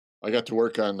 I got to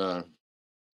work on a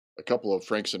couple of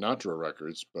Frank Sinatra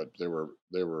records, but they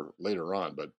were later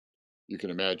on. But you can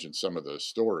imagine some of the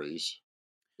stories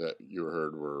that you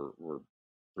heard were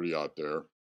pretty out there.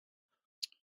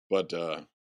 But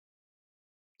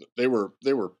they were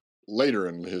later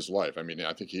in his life. I mean,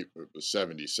 I think he was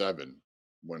 77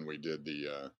 when we did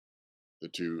the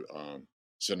two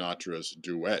Sinatra's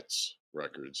duets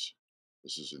records.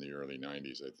 This is in the early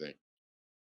 '90s, I think.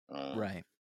 Uh, Right.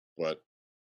 but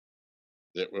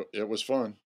it was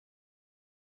fun.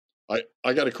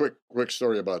 I got a quick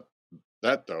story about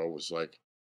that though. It was like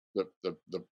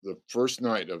the first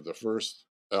night of the first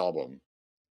album.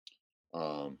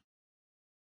 Um,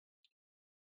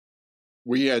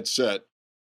 we had set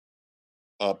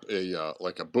up a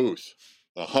like a booth,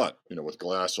 a hut, with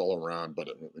glass all around, but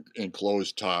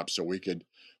enclosed top, so we could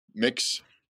mix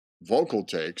vocal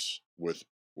takes with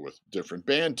different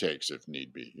band takes if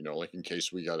need be. Like in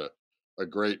case we got a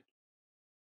great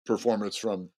performance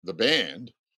from the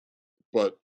band,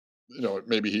 but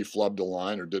maybe he flubbed a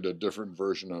line or did a different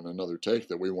version on another take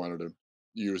that we wanted to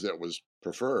use that was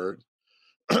preferred.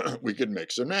 We could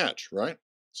mix and match, right?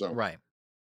 So, Right.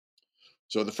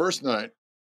 so the first night,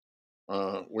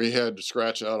 we had to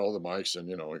scratch out all the mics, and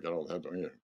we got all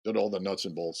that, did all the nuts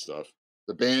and bolts stuff.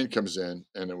 The band comes in,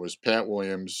 and it was Pat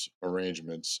Williams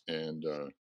arrangements, and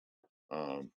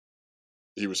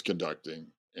he was conducting,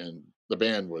 and the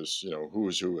band was, who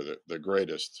was who of the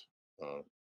greatest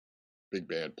big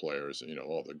band players,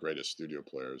 all the greatest studio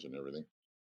players and everything.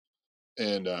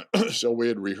 And so we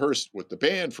had rehearsed with the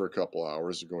band for a couple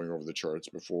hours, going over the charts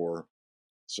before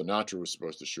Sinatra was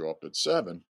supposed to show up at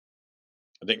 7.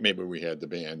 I think maybe we had the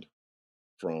band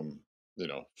from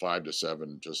 5 to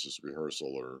 7 just as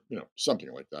rehearsal, or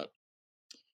something like that.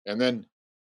 And then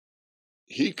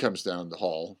he comes down the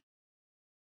hall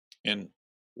and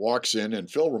walks in,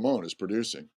 and Phil Ramone is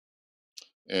producing,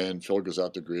 and Phil goes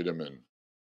out to greet him, and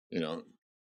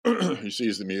he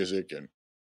sees the music,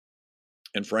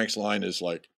 and Frank's line is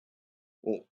like,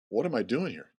 "Well, what am I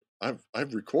doing here?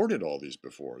 I've recorded all these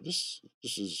before. This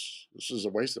is a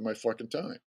waste of my fucking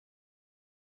time."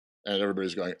 And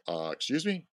everybody's going, "Excuse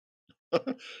me,"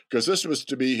 because this was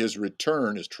to be his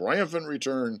return, his triumphant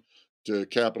return to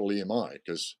Capitol EMI.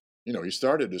 Because he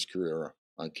started his career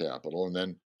on Capitol, and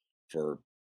then for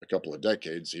a couple of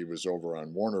decades he was over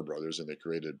on Warner Brothers, and they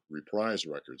created Reprise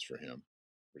Records for him,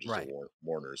 which is a Right.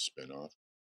 Warner's spinoff.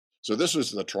 So this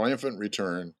was the triumphant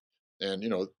return, and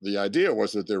the idea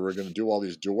was that they were going to do all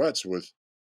these duets with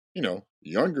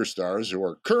younger stars who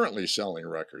are currently selling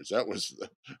records. That was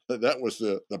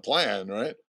the plan,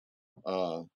 right?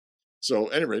 So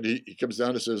anyway, he comes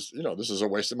down and says, "This is a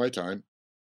waste of my time,"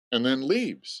 and then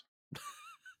leaves.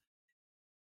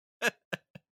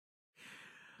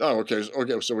 Oh, okay,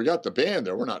 so we got the band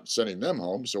there. We're not sending them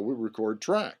home, so we record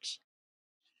tracks.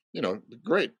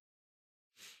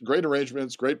 Great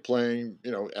arrangements, great playing.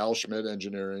 Al Schmidt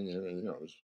engineering.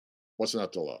 What's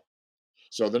not to love?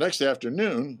 So the next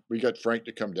afternoon, we got Frank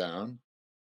to come down,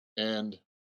 and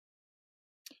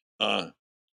uh,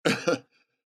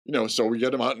 so we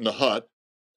get him out in the hut,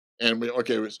 and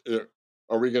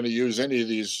are we going to use any of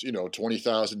these,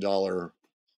 $20,000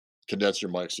 condenser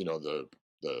mics?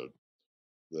 The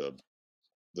the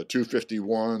the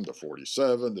 251, the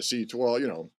 47, the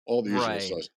C12, all the usual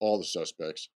Right. all the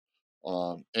suspects.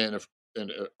 And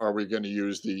are we going to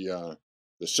use the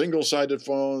single-sided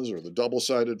phones or the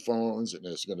double-sided phones? And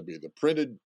it's going to be the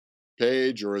printed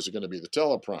page, or is it going to be the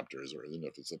teleprompters? Or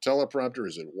if it's a teleprompter,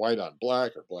 is it white on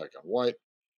black or black on white?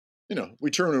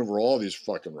 We turn over all these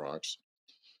fucking rocks.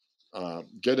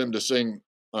 Get him to sing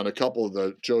on a couple of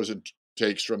the chosen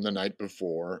takes from the night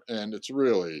before, and it's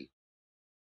really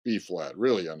B flat,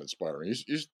 really uninspiring.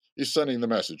 He's sending the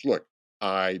message. Look,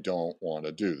 I don't want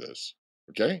to do this.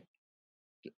 Okay,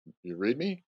 you read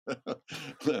me.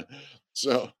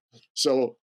 so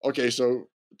so okay, so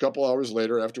a couple hours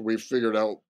later, after we've figured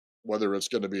out whether it's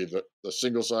going to be the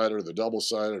single sided or the double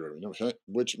sided, or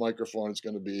which microphone it's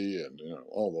going to be, and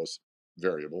all those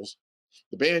variables,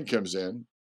 the band comes in,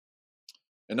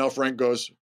 and now Frank goes,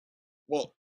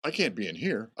 well, I can't be in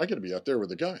here. I got to be out there with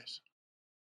the guys.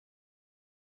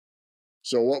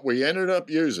 So what we ended up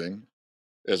using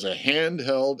is a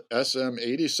handheld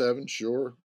SM87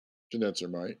 Shure condenser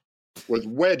mic with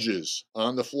wedges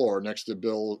on the floor next to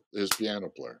Bill, his piano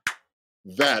player.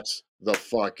 That's the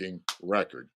fucking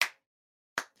record.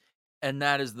 And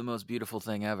that is the most beautiful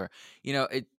thing ever.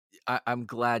 I'm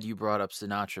glad you brought up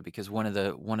Sinatra, because one of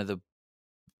the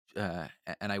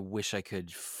and I wish I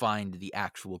could find the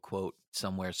actual quote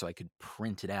somewhere so I could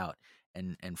print it out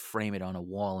and frame it on a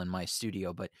wall in my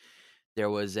studio. But there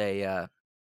was a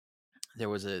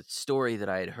story that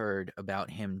I had heard about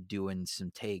him doing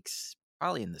some takes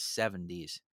probably in the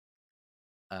 70s,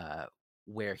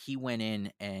 where he went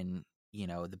in and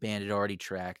the band had already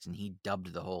tracked, and he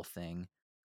dubbed the whole thing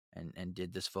and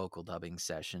did this vocal dubbing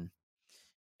session,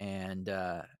 and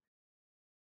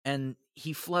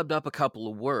he flubbed up a couple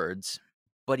of words,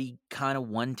 but he kind of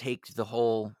one-taked the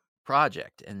whole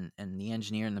project, and the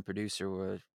engineer and the producer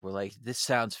were like, this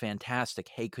sounds fantastic.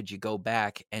 Hey, could you go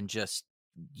back and just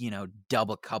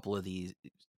dub a couple of these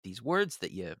words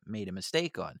that you made a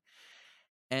mistake on?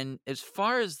 And as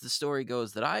far as the story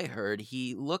goes that I heard,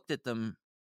 he looked at them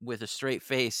with a straight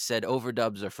face, said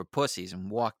overdubs are for pussies,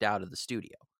 and walked out of the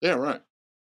studio. Yeah, right.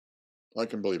 I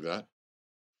can believe that.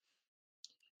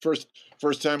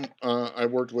 First time I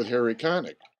worked with Harry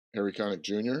Connick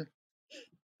Jr.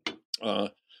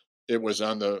 It was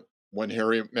on the When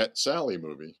Harry Met Sally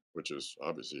movie, which is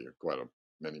obviously quite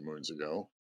many moons ago,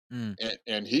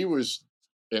 and he was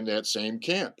in that same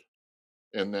camp.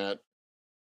 In that,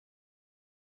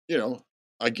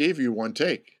 I gave you one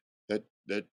take.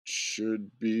 That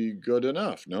should be good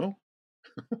enough, no?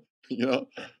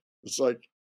 It's like,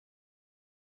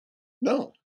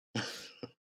 no.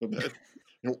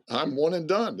 I'm one and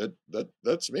done.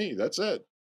 That's me. That's it.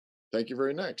 Thank you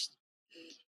very next.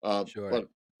 Sure. But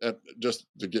just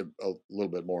to give a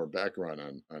little bit more background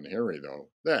on Harry, though,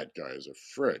 that guy is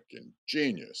a frickin'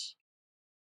 genius.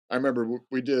 I remember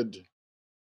we did,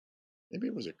 maybe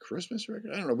it was a Christmas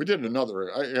record. I don't know. We did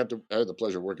another. I had the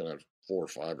pleasure of working on 4 or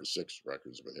 5 or 6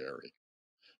 records with Harry,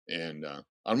 and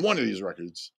on one of these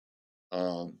records,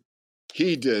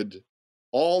 he did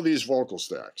all these vocal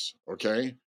stacks.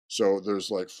 Okay, so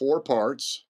there's like 4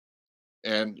 parts,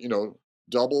 and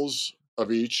doubles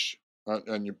of each,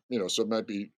 and so it might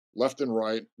be left and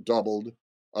right doubled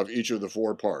of each of the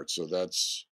 4 parts. So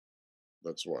that's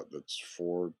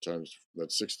 4 times,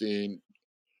 that's 16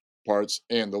 parts,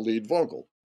 and the lead vocal,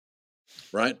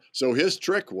 right? So his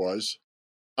trick was,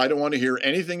 I don't want to hear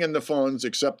anything in the phones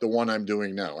except the one I'm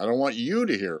doing now. I don't want you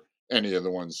to hear any of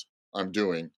the ones I've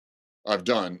done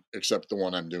except the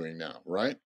one I'm doing now,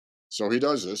 right? So he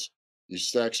does this. He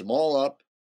stacks them all up,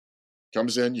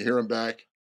 comes in, you hear him back,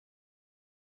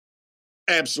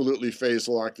 absolutely phase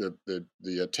lock.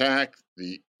 The attack,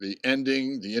 the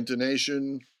ending, the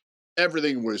intonation,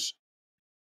 everything was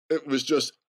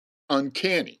just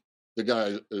uncanny. The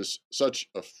guy is such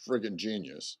a friggin'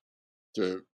 genius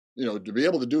to to be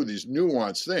able to do these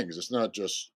nuanced things. It's not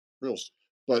just real,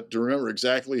 but to remember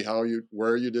exactly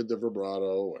where you did the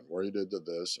vibrato and where you did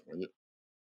this, and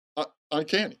when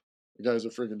uncanny. The guy's a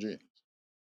friggin' genius.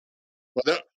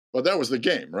 But that was the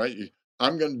game, right?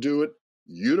 I'm going to do it.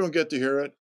 You don't get to hear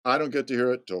it. I don't get to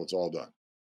hear it till it's all done.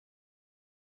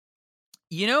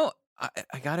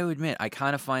 I got to admit, I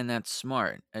kind of find that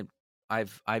smart.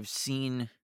 I've seen.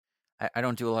 I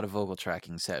don't do a lot of vocal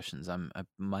tracking sessions.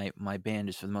 My band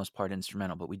is for the most part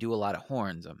instrumental, but we do a lot of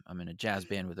horns. I'm in a jazz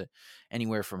band with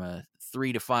anywhere from a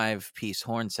 3 to 5 piece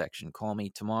horn section. Call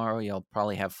me tomorrow, you'll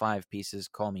probably have 5 pieces.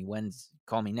 Call me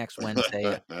next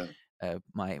Wednesday.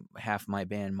 Half my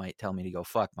band might tell me to go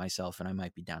fuck myself, and I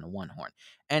might be down to 1 horn.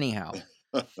 Anyhow,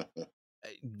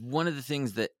 one of the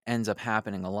things that ends up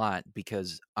happening a lot,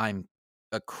 because I'm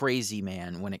a crazy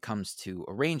man when it comes to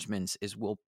arrangements, is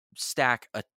we'll stack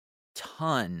a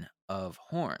ton of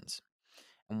horns.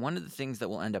 And one of the things that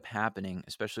will end up happening,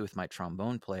 especially with my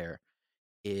trombone player,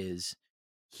 is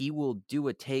he will do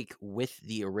a take with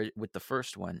with the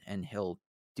first one, and he'll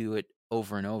do it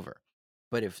over and over.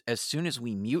 But if as soon as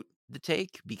we mute the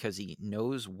take, because he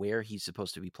knows where he's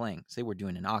supposed to be playing, say we're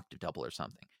doing an octave double or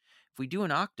something. If we do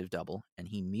an octave double and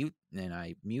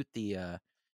I mute the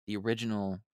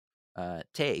original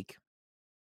take,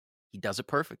 he does it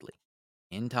perfectly,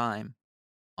 in time,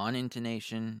 on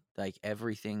intonation, like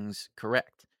everything's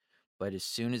correct. But as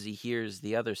soon as he hears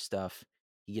the other stuff,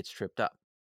 he gets tripped up.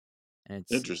 And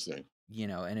it's, Interesting.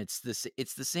 and it's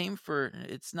the same for,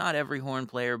 it's not every horn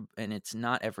player and it's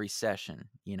not every session.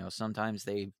 Sometimes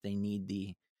they need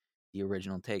the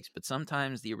original takes, but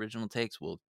sometimes the original takes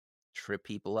will trip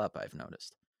people up, I've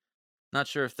noticed. Not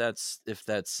sure if that's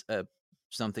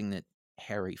something that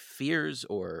Harry fears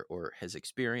or has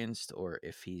experienced, or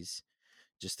if he's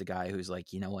just a guy who's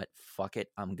like, you know what, fuck it,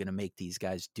 I'm gonna make these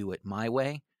guys do it my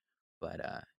way. But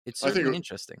it's I think, certainly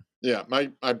interesting. yeah, my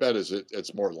bet is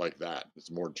it's more like that.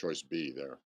 It's more choice B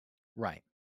there. Right,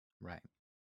 right.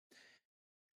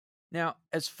 Now,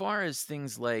 as far as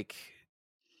things like,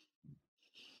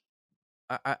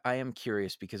 I am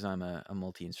curious because I'm a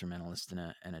multi instrumentalist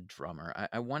and a drummer.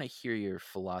 I want to hear your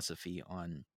philosophy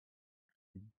on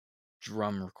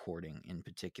drum recording in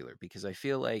particular, because I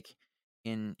feel like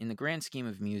in the grand scheme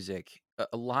of music,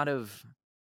 a lot of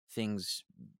things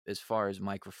as far as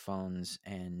microphones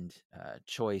and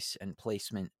choice and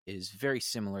placement is very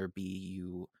similar. Be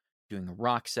you doing a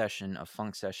rock session, a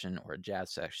funk session, or a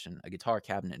jazz session, a guitar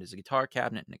cabinet is a guitar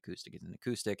cabinet, an acoustic is an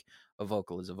acoustic, a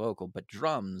vocal is a vocal. But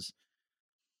drums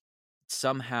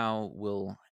somehow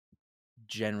will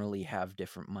generally have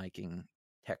different miking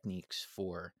techniques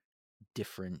for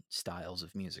different styles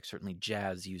of music. Certainly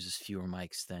jazz uses fewer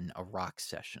mics than a rock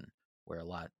session, where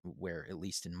at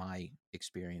least in my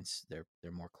experience they're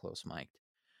more close mic'd.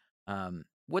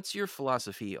 What's your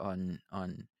philosophy on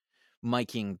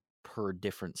miking per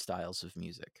different styles of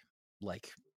music?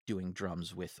 Like doing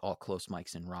drums with all close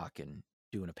mics in rock and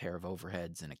doing a pair of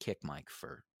overheads and a kick mic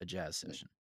for a jazz Yeah. session.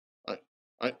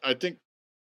 I think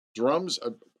drums,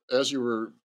 as you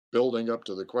were building up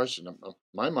to the question,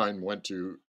 my mind went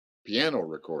to piano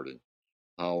recording.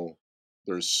 How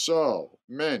there's so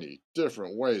many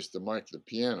different ways to mic the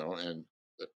piano, and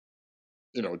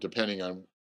uh, depending on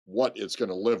what it's going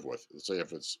to live with. Let's say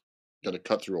if it's going to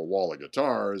cut through a wall of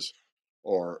guitars,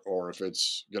 or if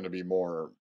it's going to be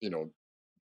more, you know,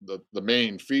 the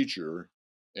main feature,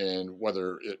 and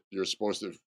whether you're supposed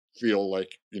to feel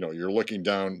like you're looking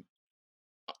down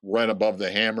right above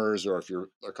the hammers, or if you're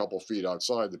a couple feet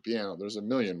outside the piano. There's a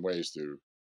million ways to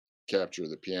capture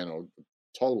the piano,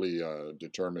 totally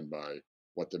determined by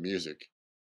what the music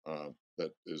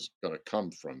that is going to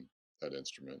come from that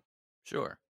instrument.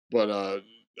 Sure. But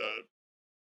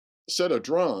set of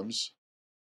drums,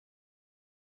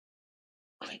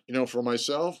 for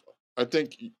myself, I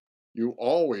think you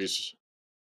always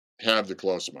have the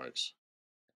close mics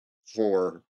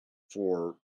for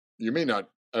for you may not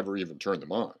ever even turn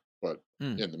them on, but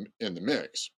Hmm. in the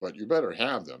mix, but you better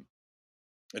have them.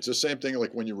 It's the same thing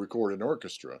like when you record an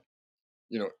orchestra.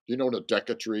 Do you know what a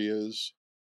decatry is?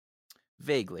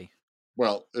 Vaguely.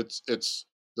 Well, it's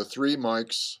the three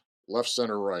mics, left,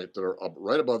 center, right, that are up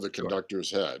right above the Sure.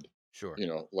 conductor's head. Sure.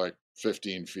 Like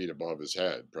 15 feet above his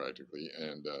head, practically.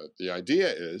 And the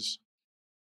idea is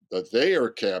that they are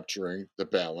capturing the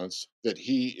balance that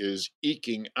he is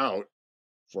eking out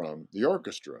from the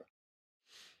orchestra,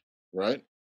 right?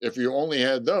 If you only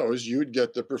had those, you'd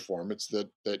get the performance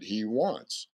that he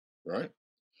wants, right?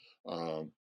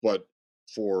 But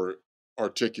for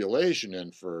articulation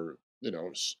and for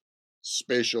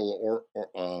spatial or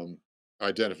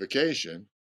identification,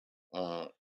 uh,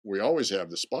 we always have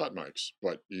the spot mics,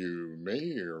 but you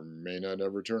may or may not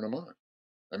ever turn them on.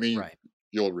 I mean, Right.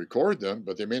 you'll record them,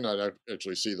 but they may not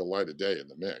actually see the light of day in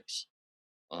the mix.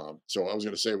 So I was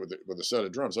going to say with a set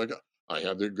of drums, I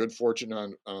had the good fortune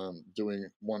on doing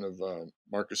one of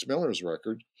Marcus Miller's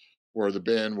record, where the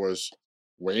band was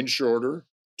Wayne Shorter,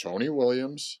 Tony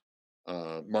Williams,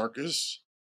 Marcus,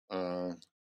 uh,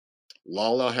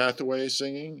 Lala Hathaway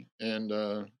singing, and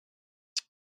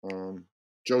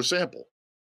Joe Sample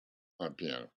on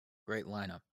piano. Great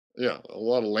lineup. Yeah, a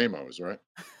lot of lamos, right?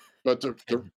 But to, Okay.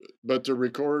 to but to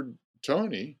record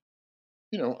Tony,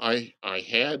 I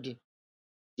had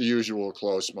the usual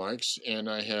close mics, and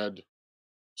I had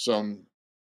some.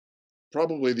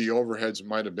 Probably the overheads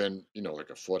might have been, like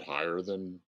a foot higher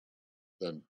than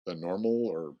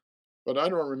normal, but I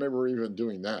don't remember even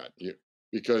doing that.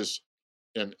 Because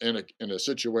in a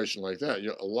situation like that,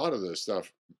 a lot of this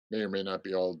stuff may or may not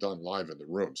be all done live in the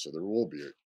room, so there will be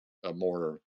a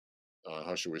more,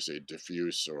 how should we say,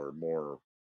 diffuse, or more,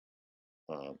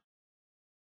 uh,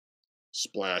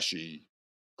 splashy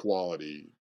quality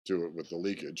to it with the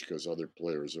leakage because other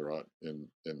players are out in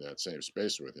that same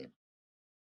space with him,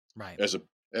 Right. as a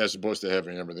as opposed to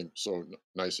having everything so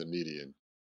nice and needy and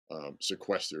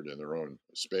sequestered in their own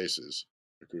spaces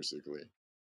acoustically.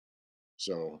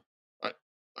 So I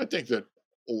I think that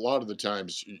a lot of the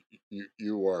times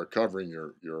you are covering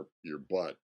your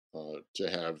butt to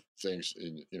have things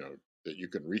in that you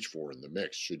can reach for in the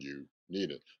mix should you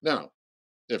need it. Now,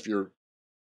 if you're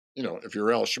if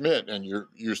you're Al Schmidt and you're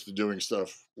used to doing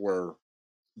stuff where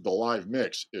the live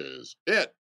mix is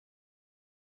it,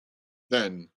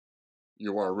 then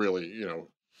you are really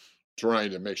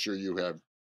trying to make sure you have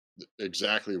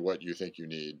exactly what you think you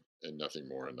need and nothing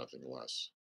more and nothing less.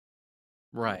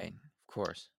 Right. Of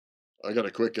course. I got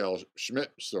a quick Al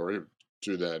Schmidt story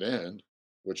to that end,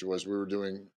 which was we were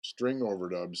doing string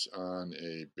overdubs on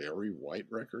a Barry White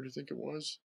record, I think it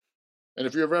was. And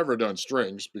if you've ever done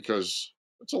strings, because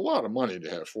it's a lot of money to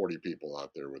have 40 people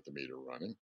out there with the meter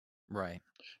running. Right.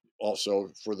 Also,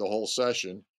 for the whole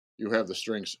session, you have the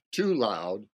strings too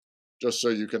loud, just so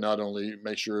you can not only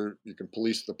make sure you can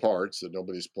police the parts, that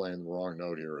nobody's playing the wrong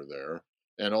note here or there,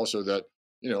 and also that,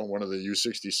 one of the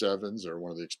U67s or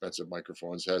one of the expensive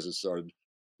microphones hasn't started,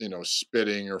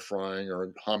 spitting or frying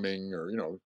or humming or,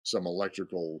 some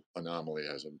electrical anomaly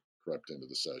hasn't crept into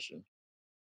the session.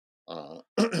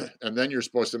 And then you're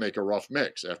supposed to make a rough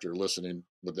mix after listening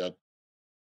with that,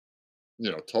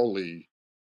 totally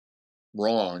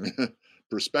wrong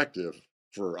perspective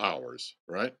for hours,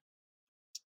 right?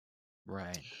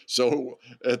 Right. So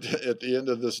at the end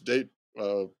of this date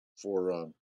uh, for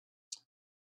um,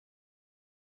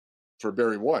 for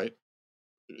Barry White,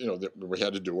 that we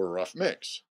had to do a rough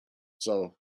mix.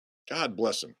 So God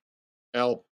bless him.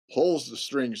 Al pulls the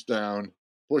strings down,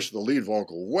 push the lead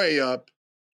vocal way up,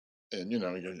 and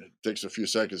it takes a few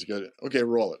seconds to get it. Okay,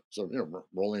 roll it. So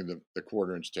rolling the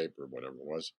quarter-inch tape or whatever it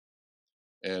was,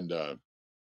 and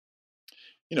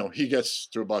he gets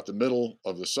to about the middle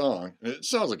of the song, and it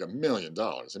sounds like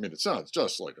 $1,000,000. I mean, it sounds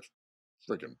just like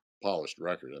a freaking polished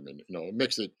record. I mean, a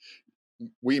mix that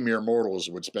we mere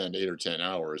mortals would spend 8 or 10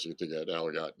 hours to get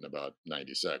Al got in about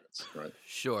 90 seconds, right?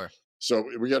 Sure. So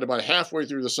we got about halfway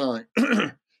through the song,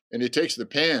 and he takes the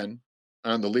pan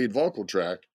on the lead vocal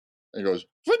track and goes,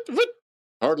 foot, foot,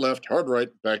 hard left, hard right,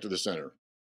 back to the center.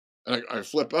 And I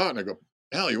flip out and I go,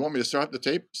 Al, you want me to stop the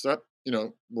tape? Stop,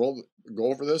 go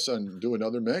over this and do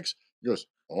another mix? He goes,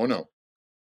 oh no.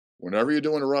 Whenever you're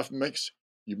doing a rough mix,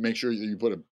 you make sure you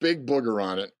put a big booger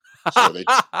on it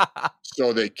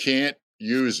so they can't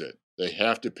use it. They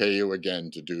have to pay you again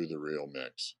to do the real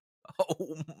mix.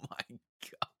 Oh my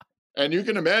God. And you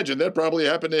can imagine that probably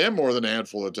happened to him more than a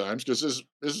handful of times because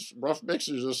his rough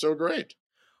mixes are so great.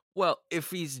 Well,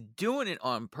 if he's doing it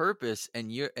on purpose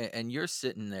and you're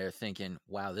sitting there thinking,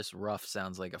 "Wow, this rough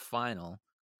sounds like a final,"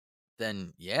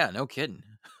 then yeah, no kidding.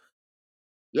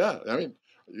 Yeah, I mean,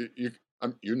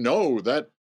 that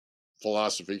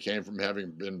philosophy came from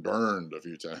having been burned a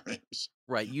few times.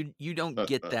 Right. You don't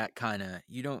get that kind of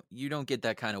you don't get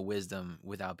that kind of wisdom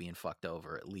without being fucked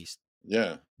over at least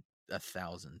Yeah.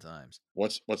 1,000 times.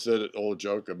 What's that old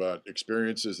joke about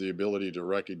experience is the ability to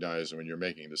recognize when you're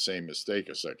making the same mistake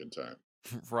a second time.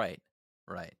 Right.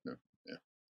 Right. Yeah. Yeah.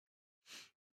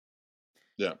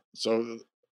 Yeah. So,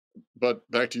 but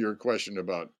back to your question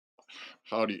about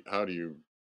how do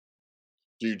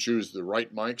you choose the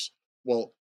right mics?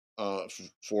 Well,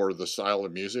 for the style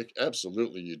of music,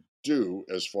 absolutely you do.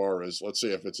 As far as, let's say,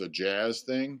 if it's a jazz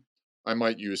thing, I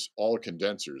might use all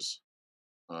condensers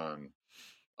on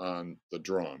the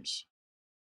drums,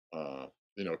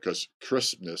 because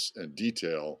crispness and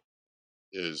detail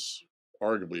is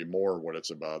arguably more what it's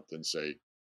about than, say,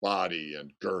 body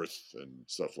and girth and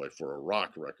stuff. Like for a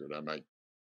rock record, I might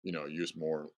use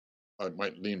more. I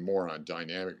might lean more on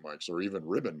dynamic mics or even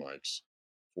ribbon mics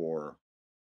for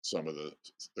some of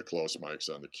the close mics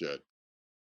on the kit.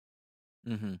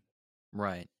 Mm-hmm.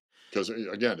 Right. Because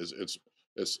again,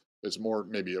 it's more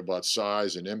maybe about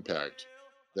size and impact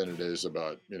than it is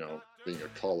about being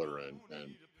a color and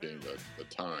being the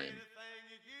time.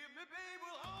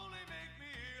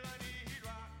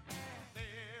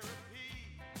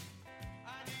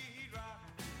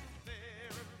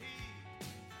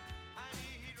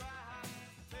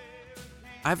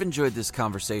 I've enjoyed this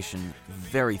conversation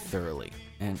very thoroughly,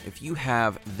 and if you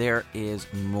have, there is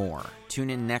more.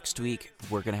 Tune in next week.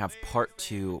 We're going to have part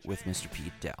 2 with Mr.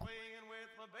 Pete Doell.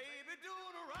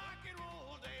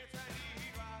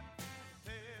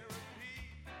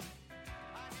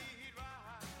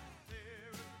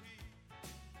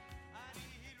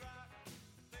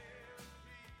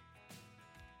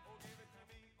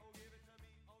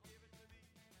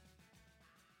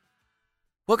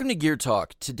 Welcome to Gear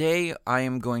Talk. Today I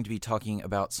am going to be talking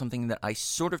about something that I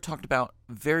sort of talked about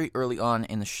very early on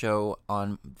in the show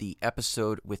on the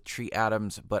episode with Tree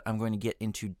Adams, but I'm going to get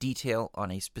into detail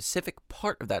on a specific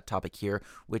part of that topic here,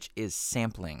 which is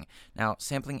sampling. Now,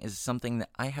 sampling is something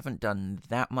that I haven't done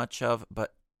that much of,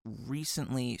 but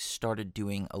recently started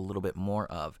doing a little bit more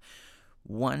of.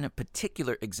 One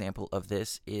particular example of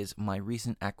this is my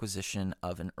recent acquisition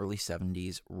of an early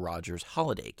 70s Rogers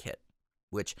Holiday kit,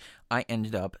 which I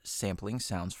ended up sampling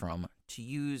sounds from to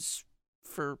use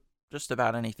for just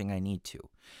about anything I need to.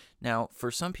 Now,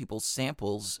 for some people,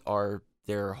 samples are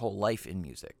their whole life in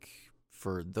music.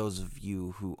 For those of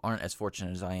you who aren't as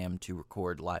fortunate as I am to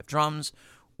record live drums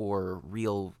or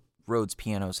real Rhodes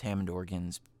pianos, Hammond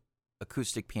organs,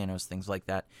 acoustic pianos, things like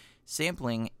that,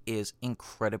 sampling is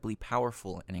incredibly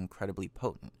powerful and incredibly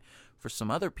potent. For some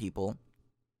other people,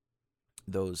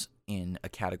 those in a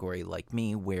category like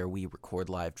me where we record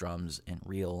live drums and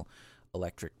real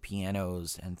electric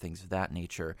pianos and things of that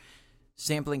nature,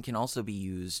 sampling can also be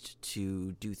used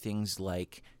to do things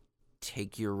like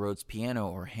take your Rhodes piano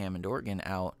or Hammond organ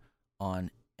out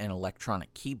on an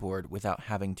electronic keyboard without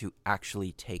having to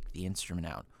actually take the instrument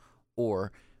out,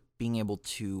 or being able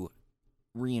to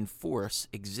reinforce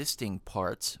existing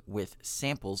parts with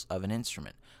samples of an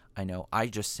instrument. I know I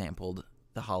just sampled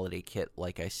the Holiday kit,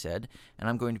 like I said, and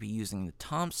I'm going to be using the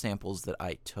tom samples that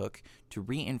I took to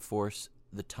reinforce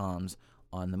the toms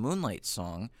on the Moonlight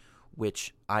song,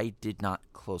 which I did not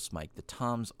close mic the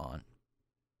toms on.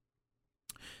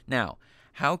 Now,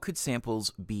 how could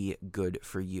samples be good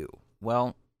for you?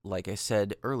 Well, like I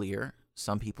said earlier,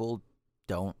 some people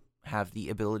don't have the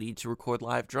ability to record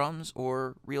live drums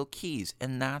or real keys,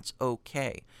 and that's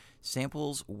okay.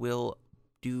 Samples will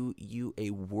do you a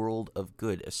world of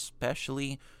good,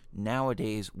 especially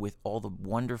nowadays with all the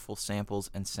wonderful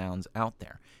samples and sounds out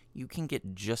there. You can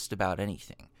get just about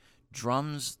anything.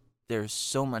 Drums, there's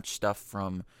so much stuff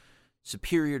from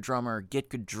Superior Drummer, Get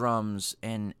Good Drums,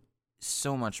 and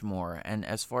so much more. And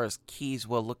as far as keys,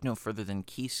 well, look no further than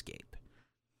Keyscape.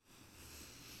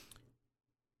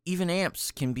 Even amps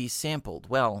can be sampled.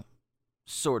 Well,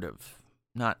 sort of.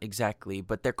 Not exactly,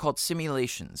 but they're called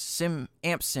simulations,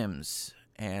 amp sims,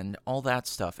 and all that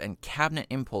stuff, and cabinet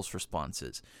impulse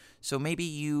responses. So maybe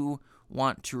you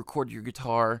want to record your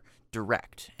guitar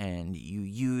direct, and you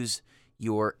use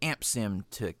your amp sim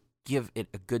to give it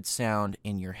a good sound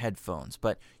in your headphones,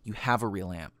 but you have a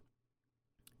real amp.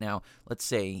 Now, let's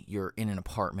say you're in an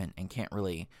apartment and can't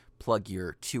really plug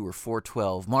your 2 or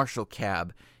 412 Marshall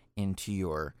cab into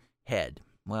your head.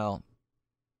 Well,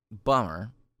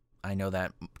 bummer. I know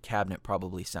that cabinet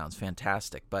probably sounds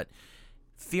fantastic, but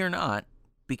fear not,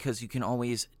 because you can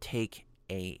always take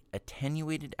a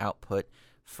attenuated output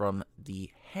from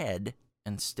the head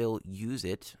and still use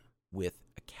it with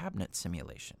a cabinet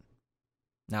simulation.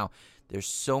 Now, there's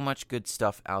so much good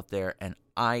stuff out there, and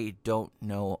I don't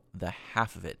know the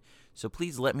half of it. So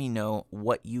please let me know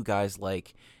what you guys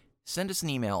like. Send us an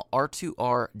email,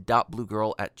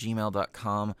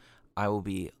 r2r.bluegirl@gmail.com. I will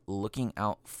be looking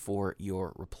out for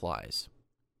your replies.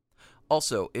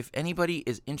 Also, if anybody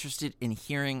is interested in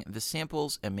hearing the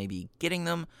samples and maybe getting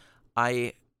them,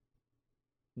 I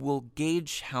will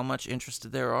gauge how much interest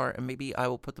there are, and maybe I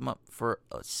will put them up for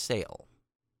a sale.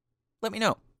 Let me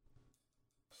know.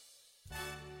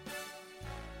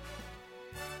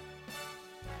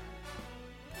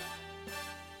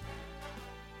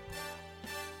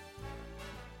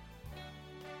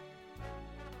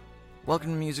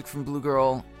 Welcome to Music from Blue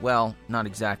Girl. Well, not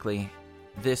exactly.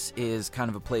 This is kind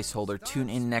of a placeholder. Tune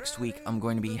in next week. I'm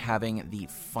going to be having the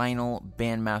final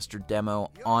Bandmaster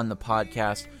demo on the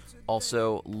podcast.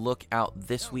 Also, look out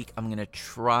this week. I'm going to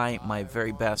try my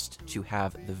very best to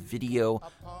have the video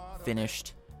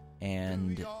finished.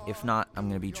 And if not, I'm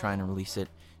going to be trying to release it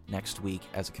next week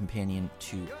as a companion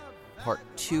to Part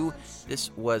 2. This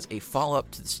was a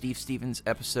follow-up to the Steve Stevens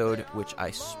episode, which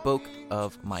I spoke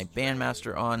of my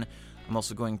Bandmaster on. I'm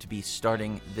also going to be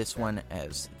starting this one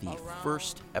as the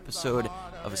first episode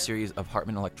of a series of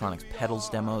Hartman Electronics pedals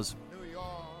demos,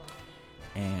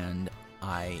 and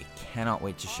I cannot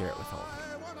wait to share it with all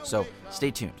of you. So stay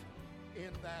tuned.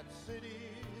 In that city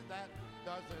that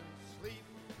doesn't sleep,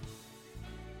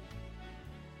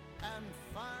 and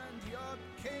find your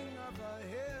king of a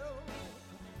hill,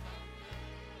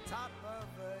 top of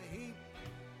a heap.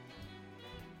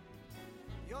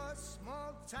 Your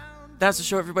small town. That's the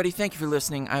show, everybody. Thank you for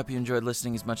listening. I hope you enjoyed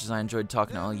listening as much as I enjoyed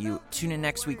talking to all of you. Tune in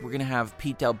next week. We're going to have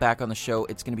Pete Doell back on the show.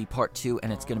 It's going to be part 2,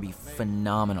 and it's going to be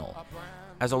phenomenal.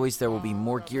 As always, there will be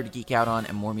more gear to geek out on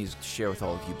and more music to share with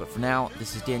all of you. But for now,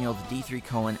 this is Daniel, the D3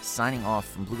 Cohen, signing off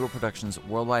from Blue Girl Productions'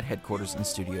 worldwide headquarters and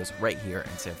studios right here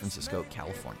in San Francisco,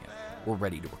 California. We're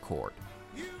ready to record.